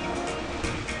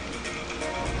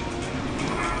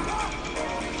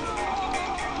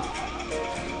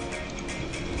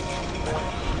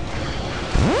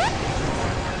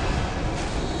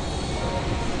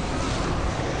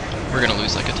we're gonna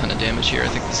lose like a ton of damage here. I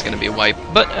think this is gonna be a wipe,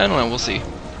 but I don't know, we'll see.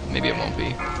 Maybe it won't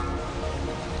be.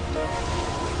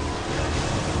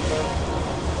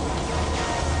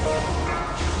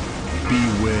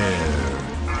 Beware.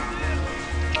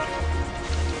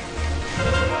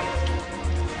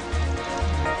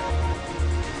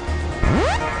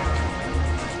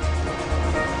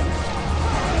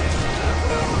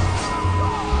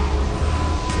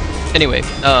 anyway,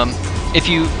 if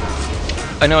you,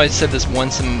 I know I said this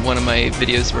once in one of my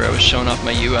videos where I was showing off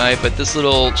my UI, but this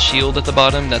little shield at the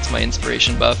bottom, that's my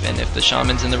inspiration buff, and if the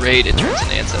shaman's in the raid, it turns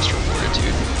into Ancestral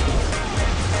Fortitude.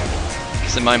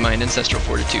 Because in my mind, Ancestral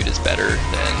Fortitude is better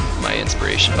than my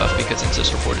inspiration buff, because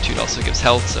Ancestral Fortitude also gives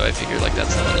health, so I figured like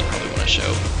that's the one you probably want to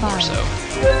show more so.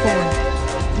 5,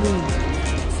 4,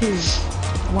 3, 2,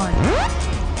 1.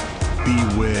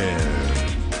 Beware.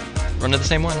 Run to the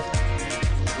same one.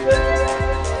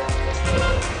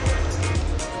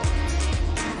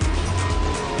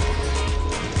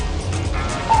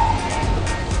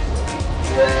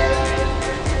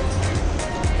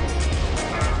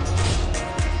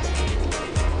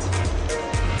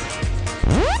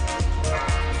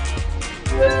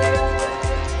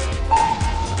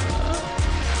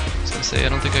 I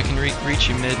don't think I can reach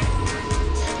you mid.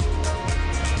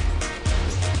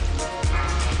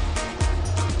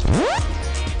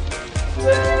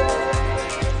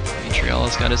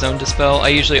 Atriala's got his own dispel. I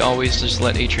usually always just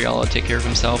let Atriala take care of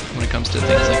himself when it comes to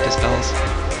things like dispels.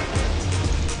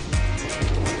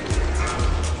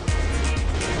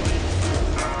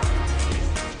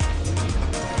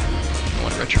 I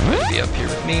want Retrofy to be up here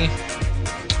with me,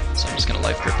 so I'm just gonna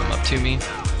life grip him up to me.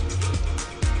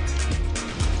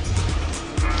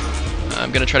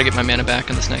 I'm gonna try to get my mana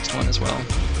back on this next one as well.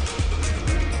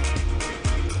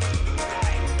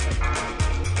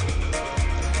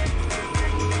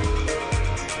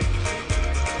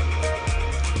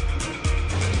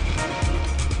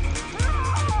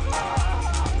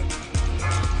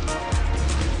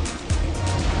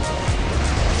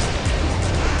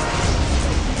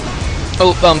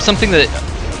 Oh, something that,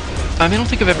 I mean, I don't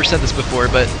think I've ever said this before,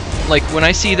 but like when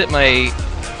I see that my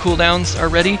cooldowns are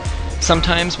ready,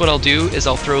 sometimes what I'll do is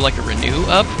I'll throw like a renew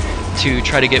up to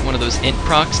try to get one of those int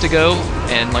procs to go,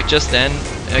 and like just then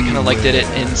I kind of like did it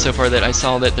in so far that I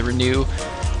saw that the renew,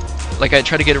 like I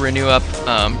tried to get a renew up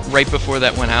right before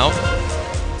that went out,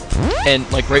 and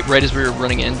like right as we were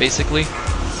running in basically.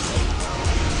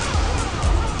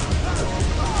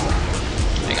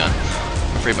 Hang on,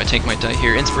 I'm afraid my tank might die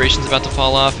here. Inspiration's about to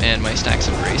fall off, and my stacks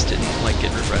of grace didn't like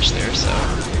get refreshed there, so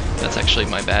that's actually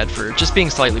my bad for just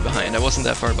being slightly behind. I wasn't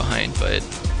that far behind, but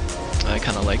I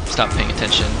kind of like stopped paying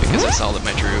attention because I saw that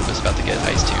my druid was about to get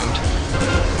ice tombed.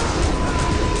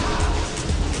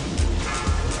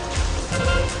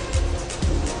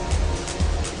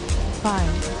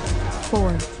 Five,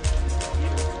 4.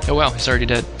 Oh wow, he's already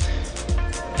dead.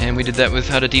 And we did that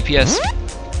without a DPS.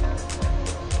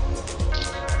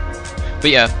 But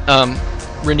yeah,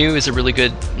 Renew is a really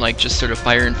good, like, just sort of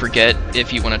fire and forget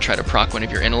if you want to try to proc one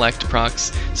of your intellect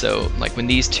procs. So, like, when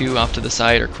these two off to the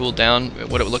side are cooled down,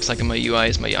 what it looks like in my UI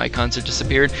is my icons have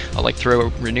disappeared. I'll, like, throw a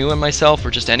Renew on myself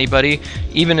or just anybody,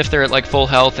 even if they're at, like, full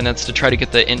health, and that's to try to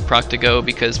get the int proc to go,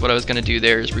 because what I was going to do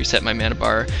there is reset my mana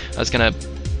bar. I was going to,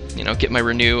 you know, get my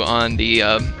Renew on the,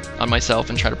 on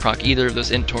myself and try to proc either of those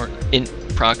int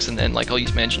procs, and then, like, I'll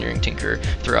use my Engineering Tinker,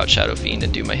 throw out Shadow Fiend,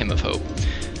 and do my Hymn of Hope.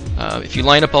 If you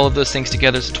line up all of those things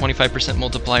together, it's a 25%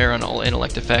 multiplier on all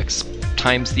intellect effects,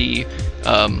 times the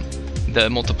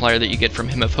multiplier that you get from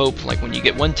Hymn of Hope. Like when you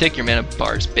get one tick, your mana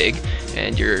bar is big,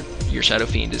 and your Shadow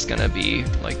Fiend is gonna be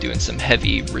like doing some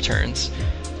heavy returns,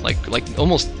 like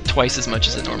almost twice as much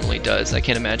as it normally does. I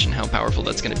can't imagine how powerful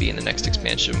that's gonna be in the next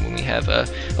expansion when we have a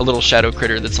little shadow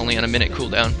critter that's only on a minute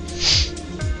cooldown.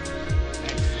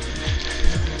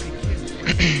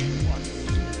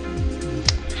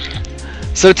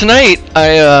 So tonight,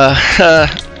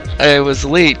 I was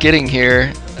late getting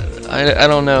here. I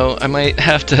don't know, I might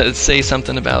have to say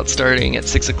something about starting at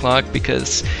 6 o'clock,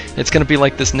 because it's going to be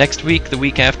like this next week, the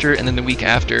week after, and then the week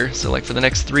after. So like for the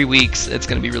next 3 weeks, it's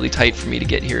going to be really tight for me to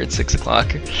get here at 6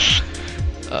 o'clock.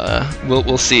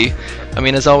 We'll see. I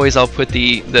mean, as always, I'll put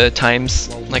the times,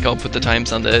 like I'll put the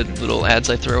times on the little ads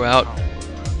I throw out.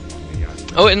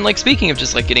 Oh, and like speaking of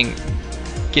just like getting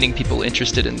people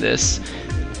interested in this,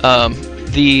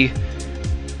 the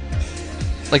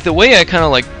way I kind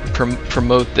of like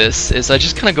promote this is I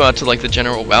just kind of go out to like the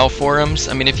general WoW forums.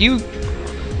 I mean, if you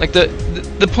like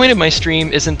the point of my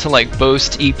stream isn't to like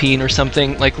boast EPing or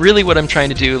something. Like really what I'm trying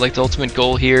to do, like the ultimate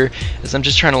goal here, is I'm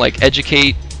just trying to like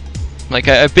educate. Like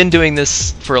I've been doing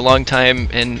this for a long time,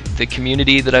 and the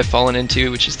community that I've fallen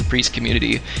into, which is the priest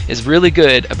community, is really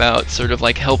good about sort of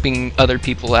like helping other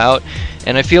people out.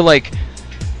 And I feel like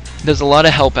there's a lot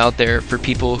of help out there for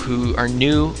people who are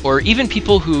new, or even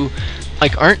people who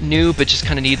like aren't new but just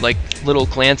kind of need like little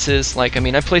glances. Like, I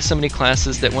mean, I play so many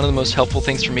classes that one of the most helpful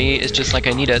things for me is just like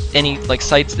I need any like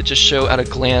sites that just show at a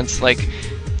glance, like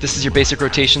this is your basic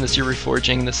rotation, this is your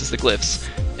reforging, this is the glyphs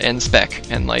and spec,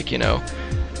 and like, you know,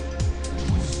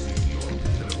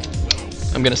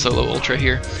 I'm gonna solo Ultra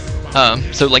here.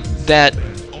 So like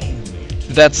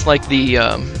that's like the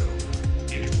kind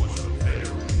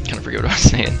of forget what I was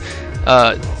saying.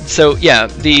 So yeah,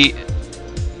 the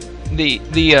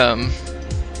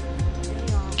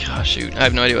gosh, shoot, I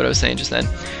have no idea what I was saying just then.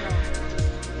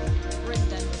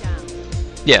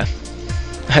 Yeah,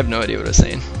 I have no idea what I was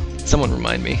saying. Someone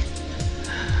remind me.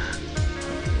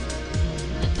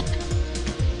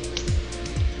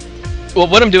 Well,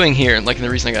 what I'm doing here, like, and the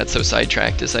reason I got so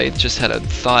sidetracked is I just had a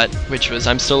thought, which was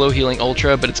I'm solo healing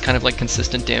Ultra, but it's kind of like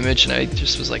consistent damage, and I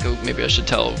just was like, oh, maybe I should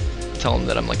tell him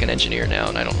that I'm like an engineer now,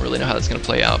 and I don't really know how that's going to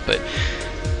play out. But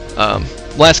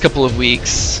last couple of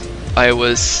weeks, I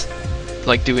was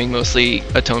like doing mostly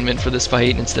atonement for this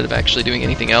fight instead of actually doing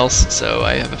anything else, so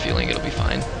I have a feeling it'll be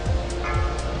fine.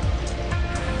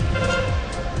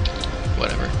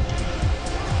 Whatever.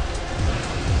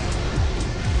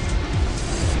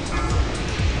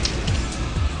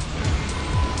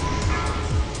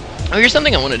 Oh, here's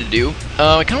something I wanted to do.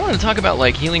 I kind of wanted to talk about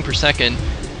like healing per second.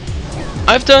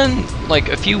 I've done like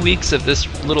a few weeks of this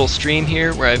little stream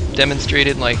here where I've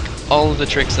demonstrated like all of the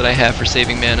tricks that I have for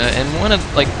saving mana, and one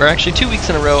of like, or actually 2 weeks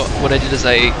in a row, what I did is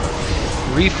I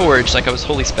reforged, like I was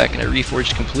holy spec, and I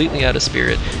reforged completely out of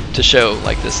spirit to show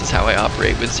like this is how I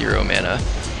operate with 0 mana.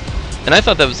 And I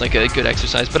thought that was like a good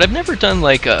exercise, but I've never done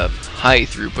like a high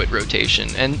throughput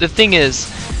rotation. And the thing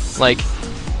is, like,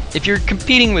 if you're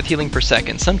competing with healing per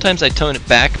second, sometimes I tone it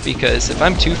back, because if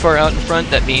I'm too far out in front,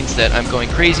 that means that I'm going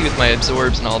crazy with my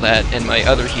absorbs and all that, and my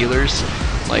other healers,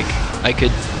 like, I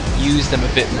could use them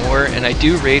a bit more. And I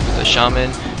do raid with a shaman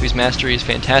whose mastery is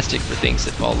fantastic for things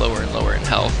that fall lower and lower in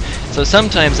health. So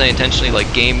sometimes I intentionally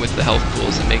like game with the health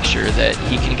pools and make sure that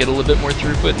he can get a little bit more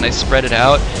throughput, and I spread it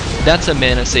out. That's a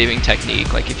mana saving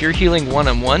technique. Like if you're healing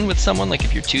one-on-one with someone, like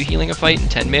if you're 2 healing a fight in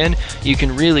 10 man, you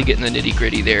can really get in the nitty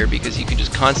gritty there, because you can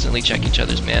just constantly check each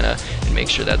other's mana and make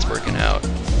sure that's working out.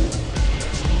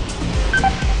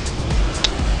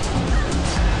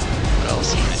 What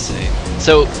else can I say?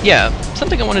 So yeah,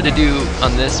 something I wanted to do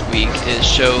on this week is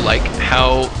show like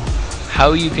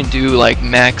how you can do like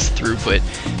max throughput.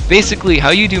 Basically,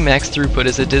 how you do max throughput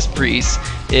as a disc priest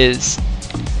is,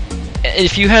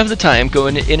 if you have the time, go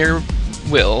into inner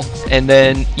will, and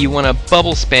then you want to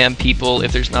bubble spam people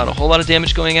if there's not a whole lot of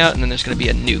damage going out, and then there's going to be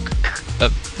a nuke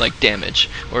of like damage,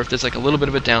 or if there's like a little bit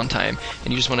of a downtime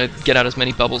and you just want to get out as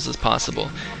many bubbles as possible.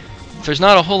 If there's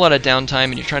not a whole lot of downtime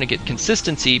and you're trying to get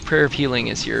consistency, Prayer of Healing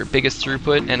is your biggest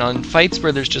throughput. And on fights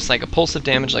where there's just like a pulse of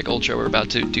damage, like Ultra we're about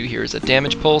to do here is a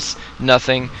damage pulse,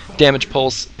 nothing, damage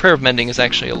pulse. Prayer of Mending is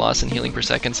actually a loss in healing per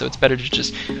second, so it's better to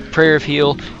just Prayer of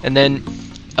Heal. And then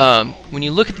when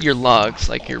you look at your logs,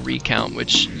 like your recount,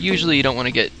 which usually you don't want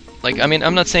to get, like, I mean,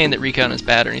 I'm not saying that recount is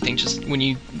bad or anything, just when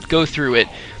you go through it,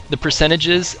 the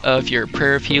percentages of your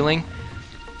Prayer of Healing,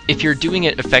 if you're doing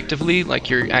it effectively, like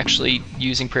you're actually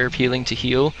using Prayer of Healing to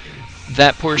heal,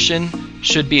 that portion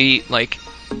should be like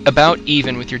about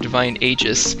even with your Divine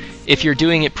Aegis. If you're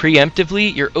doing it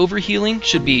preemptively, your overhealing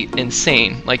should be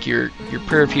insane. Like your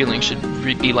Prayer of Healing should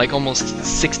be like almost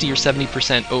 60 or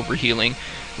 70% overhealing.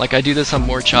 Like I do this on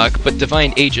Morchok, but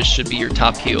Divine Aegis should be your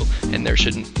top heal, and there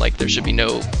should be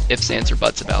no ifs, ands, or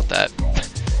buts about that.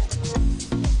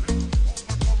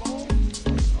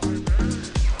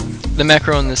 The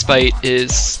macro in this fight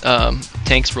is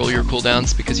tanks roll your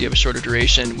cooldowns because you have a shorter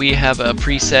duration. We have a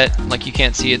preset, like you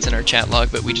can't see it's in our chat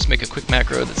log, but we just make a quick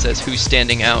macro that says who's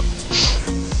standing out.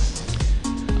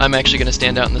 I'm actually going to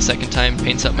stand out in the second time,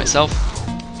 paints up myself,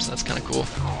 so that's kind of cool.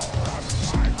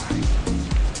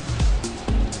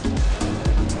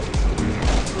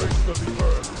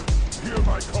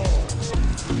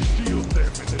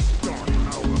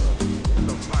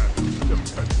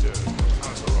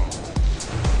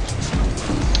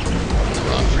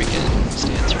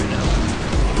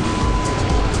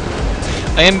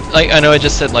 I know I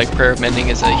just said like Prayer of Mending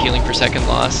is a healing per second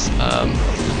loss.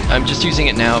 I'm just using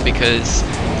it now because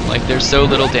like there's so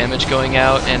little damage going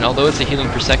out, and although it's a healing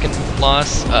per second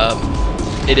loss,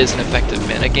 it is an effective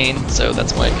mana gain, so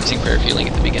that's why I'm using Prayer of Healing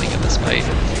at the beginning of this fight,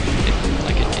 if,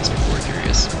 like, in case people are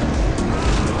curious.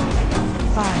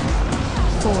 5,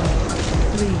 4,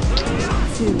 3,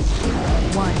 2,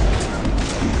 1.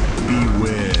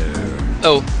 Beware.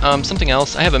 Oh, something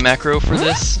else. I have a macro for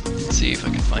this. Let's see if I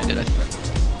can find it.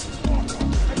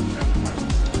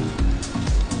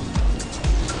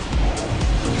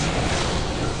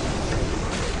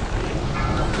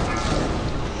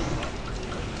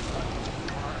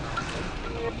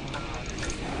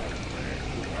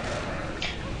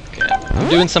 I'm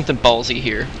doing something ballsy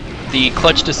here. The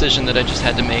clutch decision that I just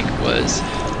had to make was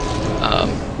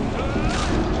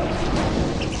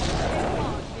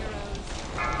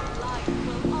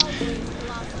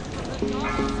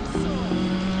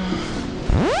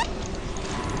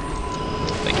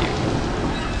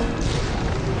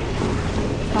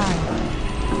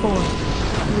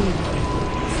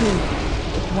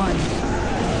 1.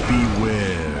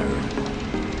 Beware.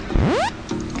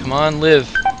 Come on,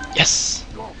 live. Yes!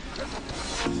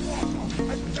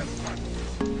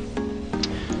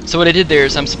 So what I did there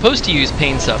is I'm supposed to use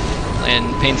Pain Sup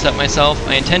and Pain Sup myself.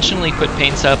 I intentionally put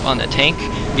Pain Sup on the tank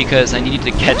because I needed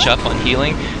to catch up on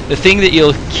healing. The thing that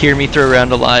you'll hear me throw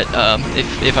around a lot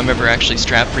if I'm ever actually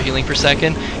strapped for healing for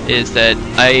second is that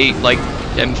I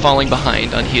am falling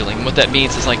behind on healing. What that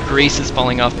means is like Grace is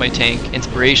falling off my tank,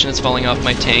 Inspiration is falling off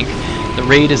my tank, the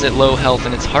raid is at low health,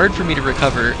 and it's hard for me to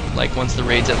recover like once the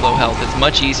raid's at low health. It's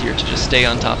much easier to just stay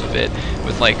on top of it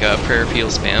with like a prayer of heal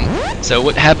spam. So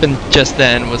what happened just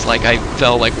then was like I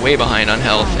fell like way behind on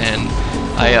health, and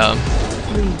I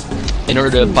in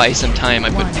order to buy some time I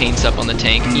put Pain Sup on the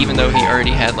tank even though he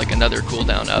already had like another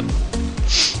cooldown up.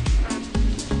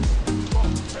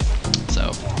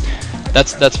 So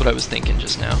that's what I was thinking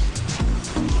just now.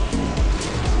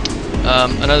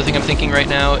 Another thing I'm thinking right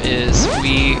now is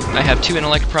I have 2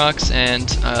 intellect procs, and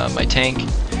my tank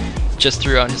just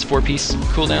threw out his 4-piece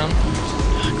cooldown.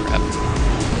 Oh, crap.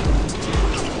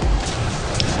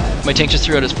 My tank just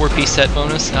threw out his 4-piece set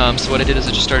bonus, so what I did is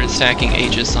I just started stacking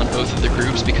Aegis on both of the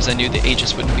groups because I knew the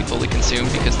Aegis wouldn't be fully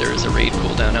consumed because there is a raid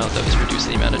cooldown out that was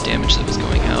reducing the amount of damage that was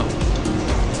going out.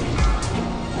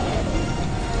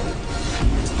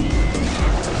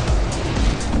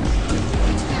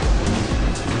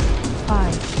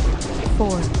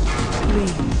 Four, 3,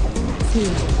 2,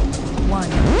 1.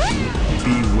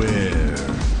 Beware.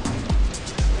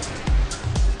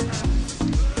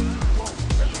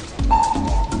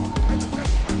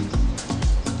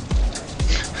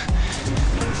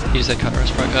 Use that counter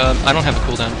rush proc. I don't have a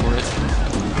cooldown for it.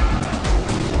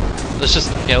 Let's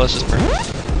just burn it.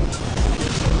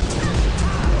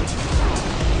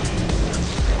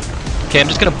 Okay, I'm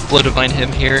just gonna blow divine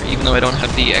him here, even though I don't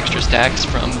have the extra stacks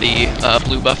from the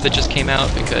blue buff that just came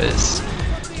out, because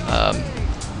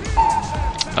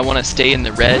I want to stay in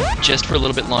the red just for a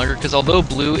little bit longer. Because although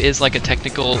blue is like a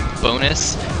technical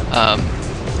bonus,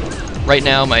 right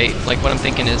now what I'm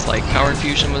thinking is like power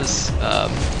infusion was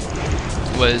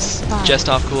just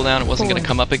off cooldown. It wasn't gonna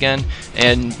come up again,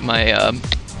 and my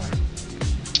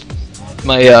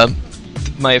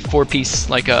my 4-piece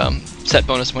set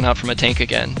bonus went out from a tank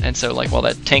again, and so like while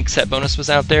that tank set bonus was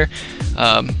out there,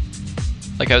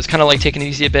 like I was kind of like taking it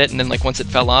easy a bit, and then like once it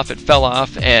fell off,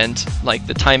 and like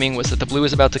the timing was that the blue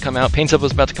was about to come out, Pain Sup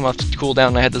was about to come off to cooldown,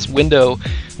 and I had this window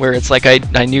where it's like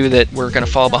I knew that we're gonna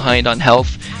fall behind on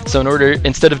health. So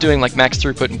instead of doing like max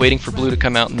throughput and waiting for blue to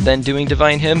come out and then doing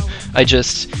divine him, I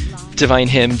just divine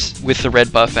himmed with the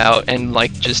red buff out and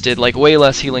like just did like way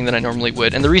less healing than I normally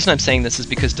would. And the reason I'm saying this is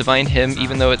because divine him,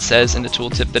 even though it says in the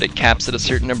tooltip that it caps at a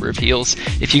certain number of heals,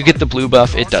 if you get the blue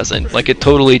buff, it doesn't. Like it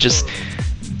totally just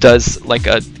does like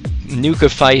a nuke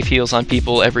of 5 heals on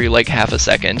people every like half a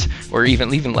second, or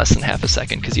even less than half a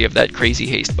second, because you have that crazy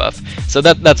haste buff. So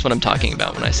that's what I'm talking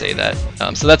about when I say that.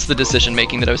 So that's the decision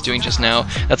making that I was doing just now.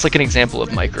 That's like an example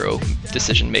of micro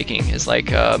decision making. Is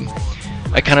like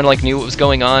I kind of like knew what was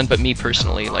going on, but me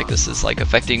personally, like this is like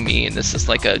affecting me, and this is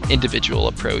like an individual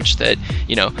approach that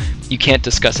you can't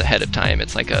discuss ahead of time.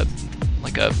 It's like a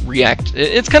react.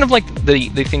 It's kind of like the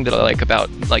thing that I like about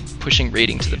like pushing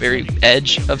rating to the very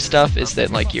edge of stuff is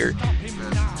that like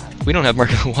we don't have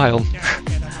Mark of the Wild.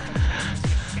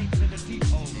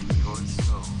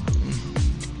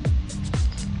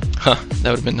 Huh, that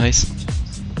would have been nice.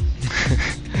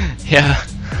 Yeah.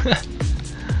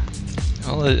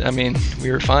 Well, I mean, we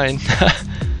were fine.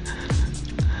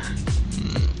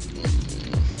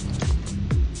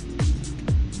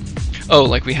 Oh,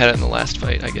 like we had it in the last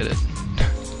fight, I get it.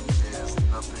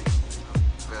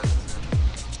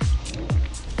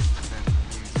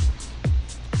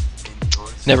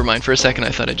 Never mind, for a second I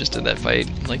thought I just did that fight,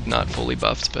 like not fully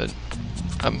buffed, but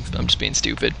I'm just being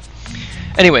stupid.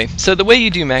 Anyway, so the way you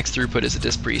do max throughput is a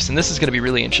Disc Priest, and this is going to be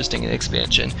really interesting in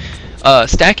expansion.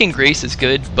 Stacking Grace is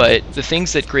good, but the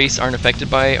things that Grace aren't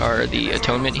affected by are the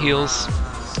Atonement heals,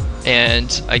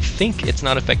 and I think it's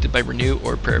not affected by Renew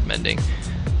or Prayer of Mending.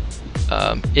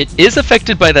 It is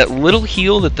affected by that little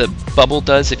heal that the bubble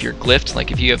does if you're glyphed.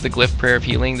 Like if you have the glyph Prayer of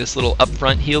Healing, this little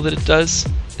upfront heal that it does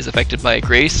is affected by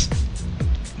Grace.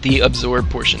 The absorb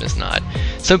portion is not.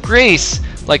 So Grace,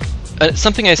 like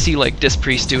something I see like Disc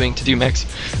Priest doing to do max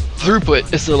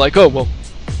throughput is they're like, oh well,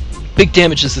 big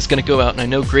damage is going to go out, and I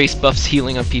know Grace buffs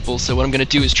healing on people, so what I'm going to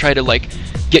do is try to like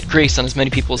get Grace on as many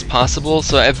people as possible.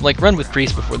 So I've like run with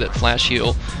Grace before that flash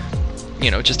heal,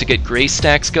 just to get Grace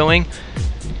stacks going.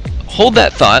 Hold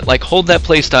that thought, like hold that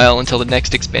playstyle until the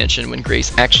next expansion when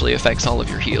Grace actually affects all of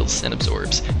your heals and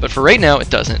absorbs. But for right now, it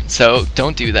doesn't, so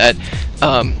don't do that.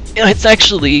 It's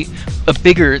actually a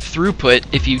bigger throughput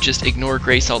if you just ignore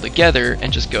Grace altogether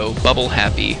and just go Bubble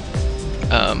Happy.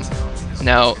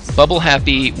 Now, Bubble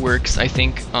Happy works, I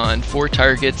think, on 4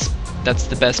 targets. That's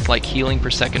the best like healing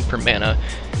per second per mana.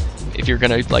 If you're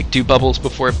gonna like do bubbles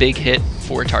before a big hit,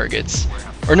 4 targets.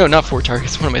 Or no, not 4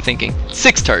 targets, what am I thinking?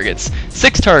 6 targets.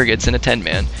 6 targets in a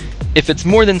 10-man. If it's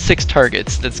more than 6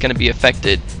 targets that's gonna be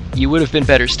affected, you would have been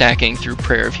better stacking through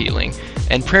Prayer of Healing.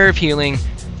 And Prayer of Healing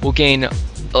will gain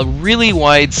a really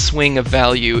wide swing of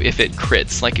value if it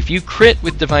crits. Like if you crit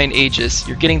with Divine Aegis,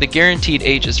 you're getting the guaranteed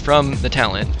Aegis from the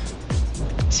talent.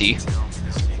 See?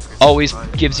 Always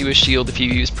gives you a shield if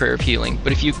you use Prayer of Healing.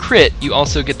 But if you crit, you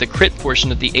also get the crit portion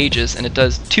of the Aegis, and it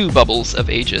does 2 bubbles of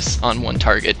Aegis on 1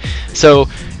 target. So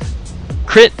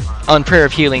crit on Prayer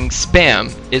of Healing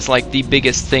spam is like the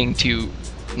biggest thing to,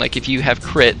 like if you have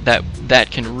crit,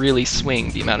 that can really swing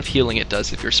the amount of healing it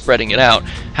does if you're spreading it out.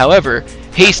 However,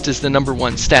 haste is the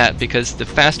 #1 stat, because the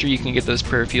faster you can get those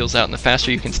Prayer of Heals out and the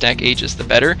faster you can stack Aegis, the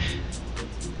better.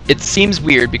 It seems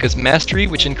weird because Mastery,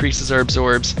 which increases our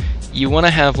absorbs, you want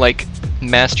to have like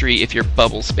Mastery if you're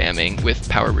bubble spamming with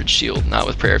Power Ridge Shield, not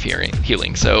with Prayer of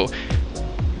Healing. So,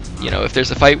 you know, if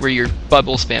there's a fight where you're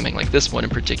bubble spamming, like this one in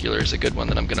particular is a good one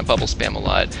that I'm going to bubble spam a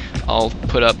lot, I'll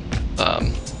put up,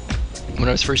 when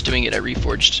I was first doing it, I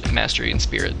reforged Mastery and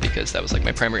Spirit because that was like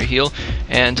my primary heal.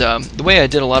 And the way I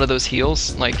did a lot of those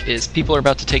heals, like, is people are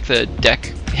about to take the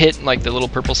deck hit, like the little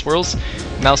purple swirls,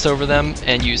 mouse over them,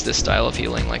 and use this style of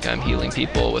healing. Like I'm healing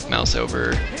people with mouse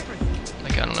over.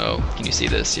 Like I don't know, can you see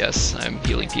this? Yes, I'm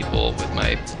healing people with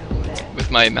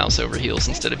my mouse over heals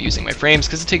instead of using my frames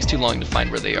because it takes too long to find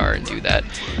where they are and do that.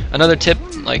 Another tip,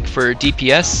 like for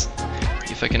DPS,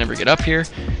 if I can ever get up here,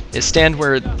 is stand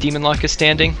where Demon Lock is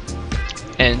standing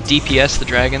and DPS the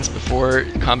dragons before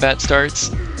combat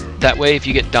starts. That way, if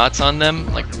you get dots on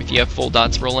them, like if you have full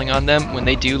dots rolling on them, when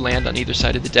they do land on either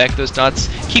side of the deck, those dots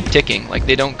keep ticking. Like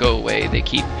they don't go away. They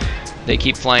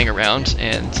keep flying around,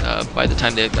 and by the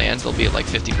time they land, they'll be at like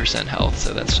 50% health.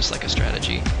 So that's just like a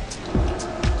strategy.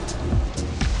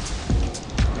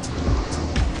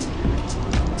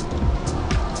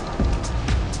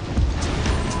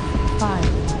 Five,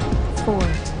 4,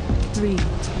 3,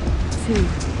 2,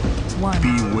 1.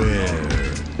 Beware.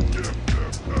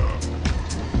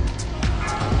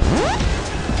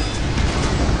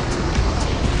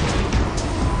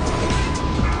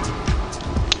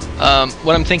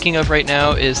 What I'm thinking of right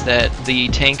now is that the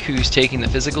tank who's taking the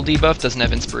physical debuff doesn't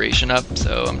have inspiration up,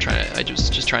 so I'm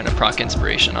just trying to proc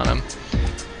inspiration on him.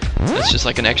 That's just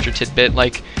like an extra tidbit.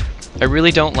 Like, I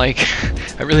really don't like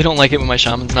it when my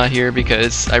shaman's not here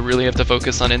because I really have to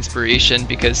focus on inspiration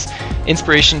because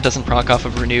inspiration doesn't proc off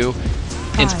of renew.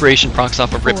 Inspiration procs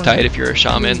off of Riptide if you're a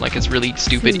shaman. Like it's really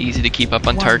stupid easy to keep up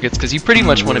on targets because you pretty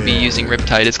much want to be using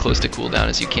Riptide as close to cooldown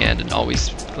as you can and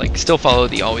always like still follow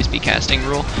the always be casting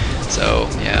rule. So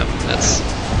yeah,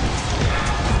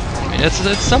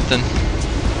 it's something.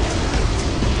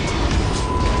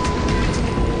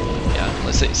 Yeah,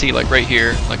 let's see like right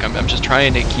here, like I'm just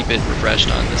trying to keep it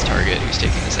refreshed on this target who's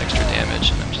taking this extra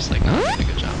damage, and I'm just like not doing a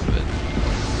good job of it.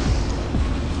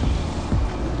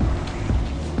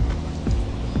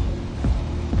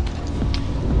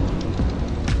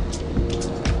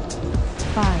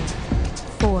 5,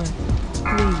 4,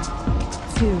 3,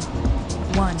 2,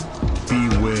 1.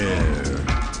 Beware.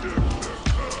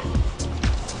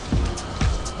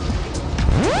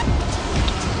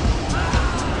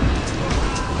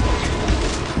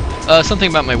 Something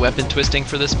about my weapon twisting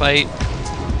for this fight.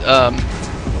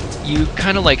 You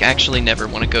kind of like actually never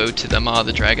want to go to the Maw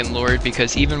the Dragon Lord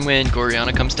because even when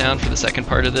Goriana comes down for the second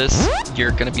part of this,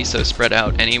 you're going to be so spread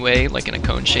out anyway, like in a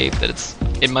cone shape, that it's,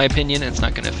 in my opinion, it's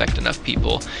not going to affect enough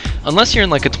people. Unless you're in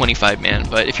like a 25-man,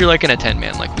 but if you're like in a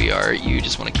 10-man like we are, you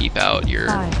just want to keep out your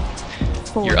 5,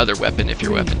 4, your other weapon if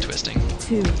you're 3, weapon twisting.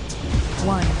 2,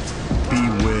 1.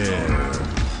 Beware.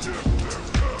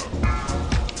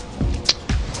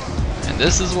 And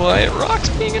this is why it rocks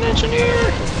being an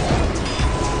engineer!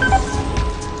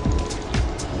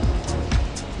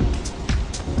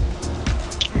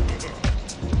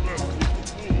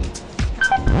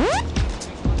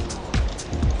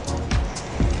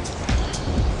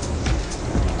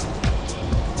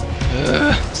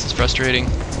 This is frustrating.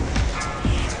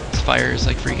 This fire is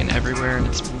like freaking everywhere and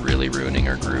it's really ruining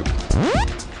our group.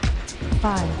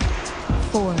 5,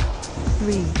 4,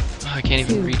 3. Oh, I can't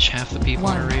even 2, reach half the people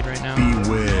in our raid right now.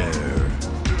 Beware.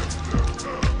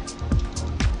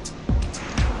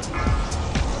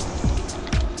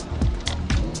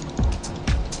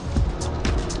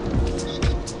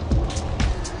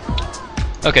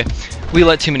 Okay, we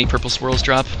let too many purple swirls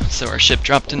drop, so our ship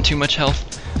dropped in too much health.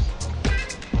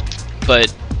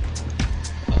 But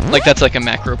like that's like a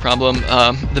macro problem.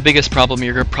 The biggest problem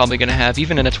you're probably going to have,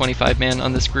 even in a 25-man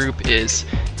on this group, is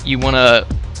you want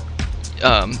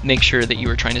to make sure that you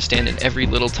are trying to stand in every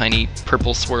little tiny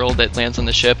purple swirl that lands on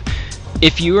the ship.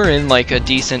 If you are in like a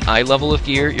decent eye level of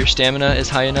gear, your stamina is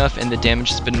high enough and the damage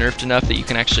has been nerfed enough that you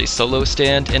can actually solo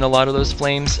stand in a lot of those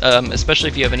flames, especially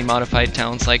if you have any modified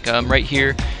talents. Like right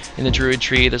here in the druid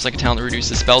tree, there's like a talent that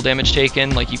reduces spell damage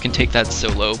taken. Like you can take that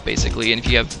solo basically, and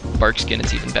if you have bark skin,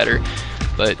 it's even better.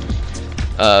 But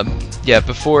yeah,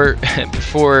 before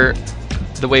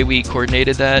the way we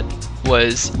coordinated that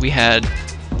was we had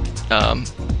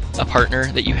a partner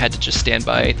that you had to just stand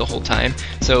by the whole time.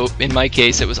 So in my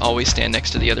case, it was always stand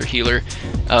next to the other healer,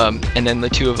 and then the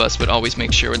two of us would always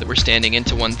make sure that we're standing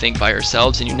into one thing by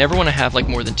ourselves. And you never want to have like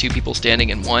more than 2 people standing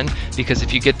in one, because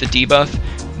if you get the debuff,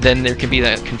 then there can be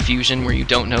that confusion where you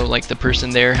don't know, like the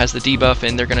person there has the debuff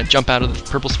and they're going to jump out of the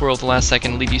purple swirl at the last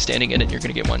second and leave you standing in it and you're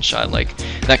going to get one shot. Like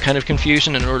that kind of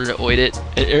confusion, in order to avoid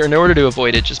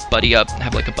it, just buddy up,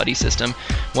 have like a buddy system.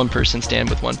 One person stand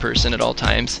with one person at all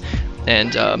times.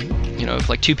 And you know, if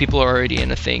like 2 people are already in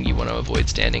a thing, you want to avoid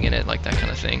standing in it, like that kind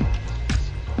of thing.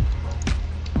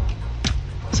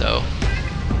 So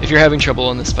if you're having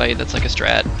trouble in this fight, that's like a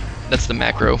strat. That's the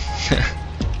macro.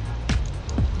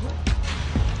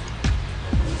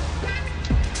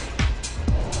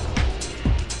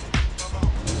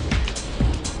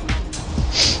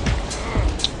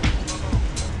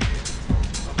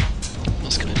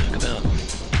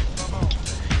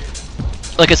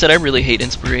 Like I said, I really hate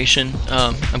inspiration.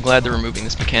 I'm glad they're removing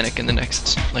this mechanic in the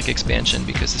next like expansion,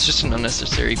 because it's just an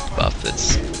unnecessary buff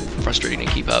that's frustrating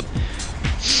to keep up.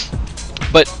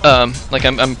 But like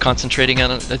I'm concentrating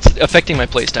on it. It's affecting my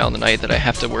playstyle in the night that I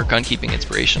have to work on keeping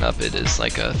inspiration up. It is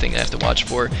like a thing I have to watch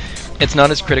for. It's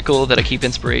not as critical that I keep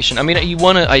inspiration. I mean, you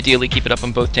want to ideally keep it up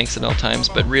on both tanks at all times,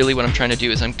 but really what I'm trying to do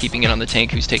is I'm keeping it on the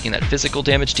tank who's taking that physical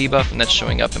damage debuff, and that's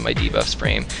showing up in my debuffs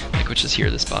frame, like which is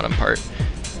here, this bottom part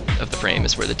of the frame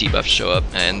is where the debuffs show up.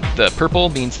 And the purple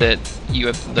means that you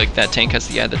have like that tank has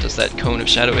the that does that cone of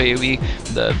shadow AoE.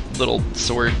 The little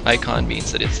sword icon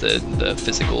means that it's the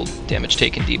physical damage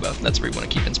taken debuff, and that's where you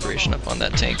want to keep inspiration up on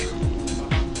that tank.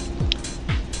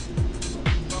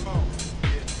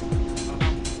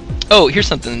 Oh, here's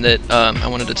something that I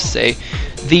wanted to say.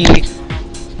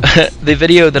 The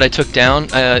video that I took down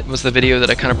was the video that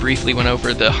I kind of briefly went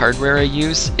over the hardware I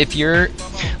use. If you're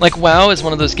like, WoW is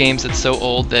one of those games that's so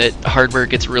old that hardware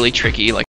gets really tricky. Like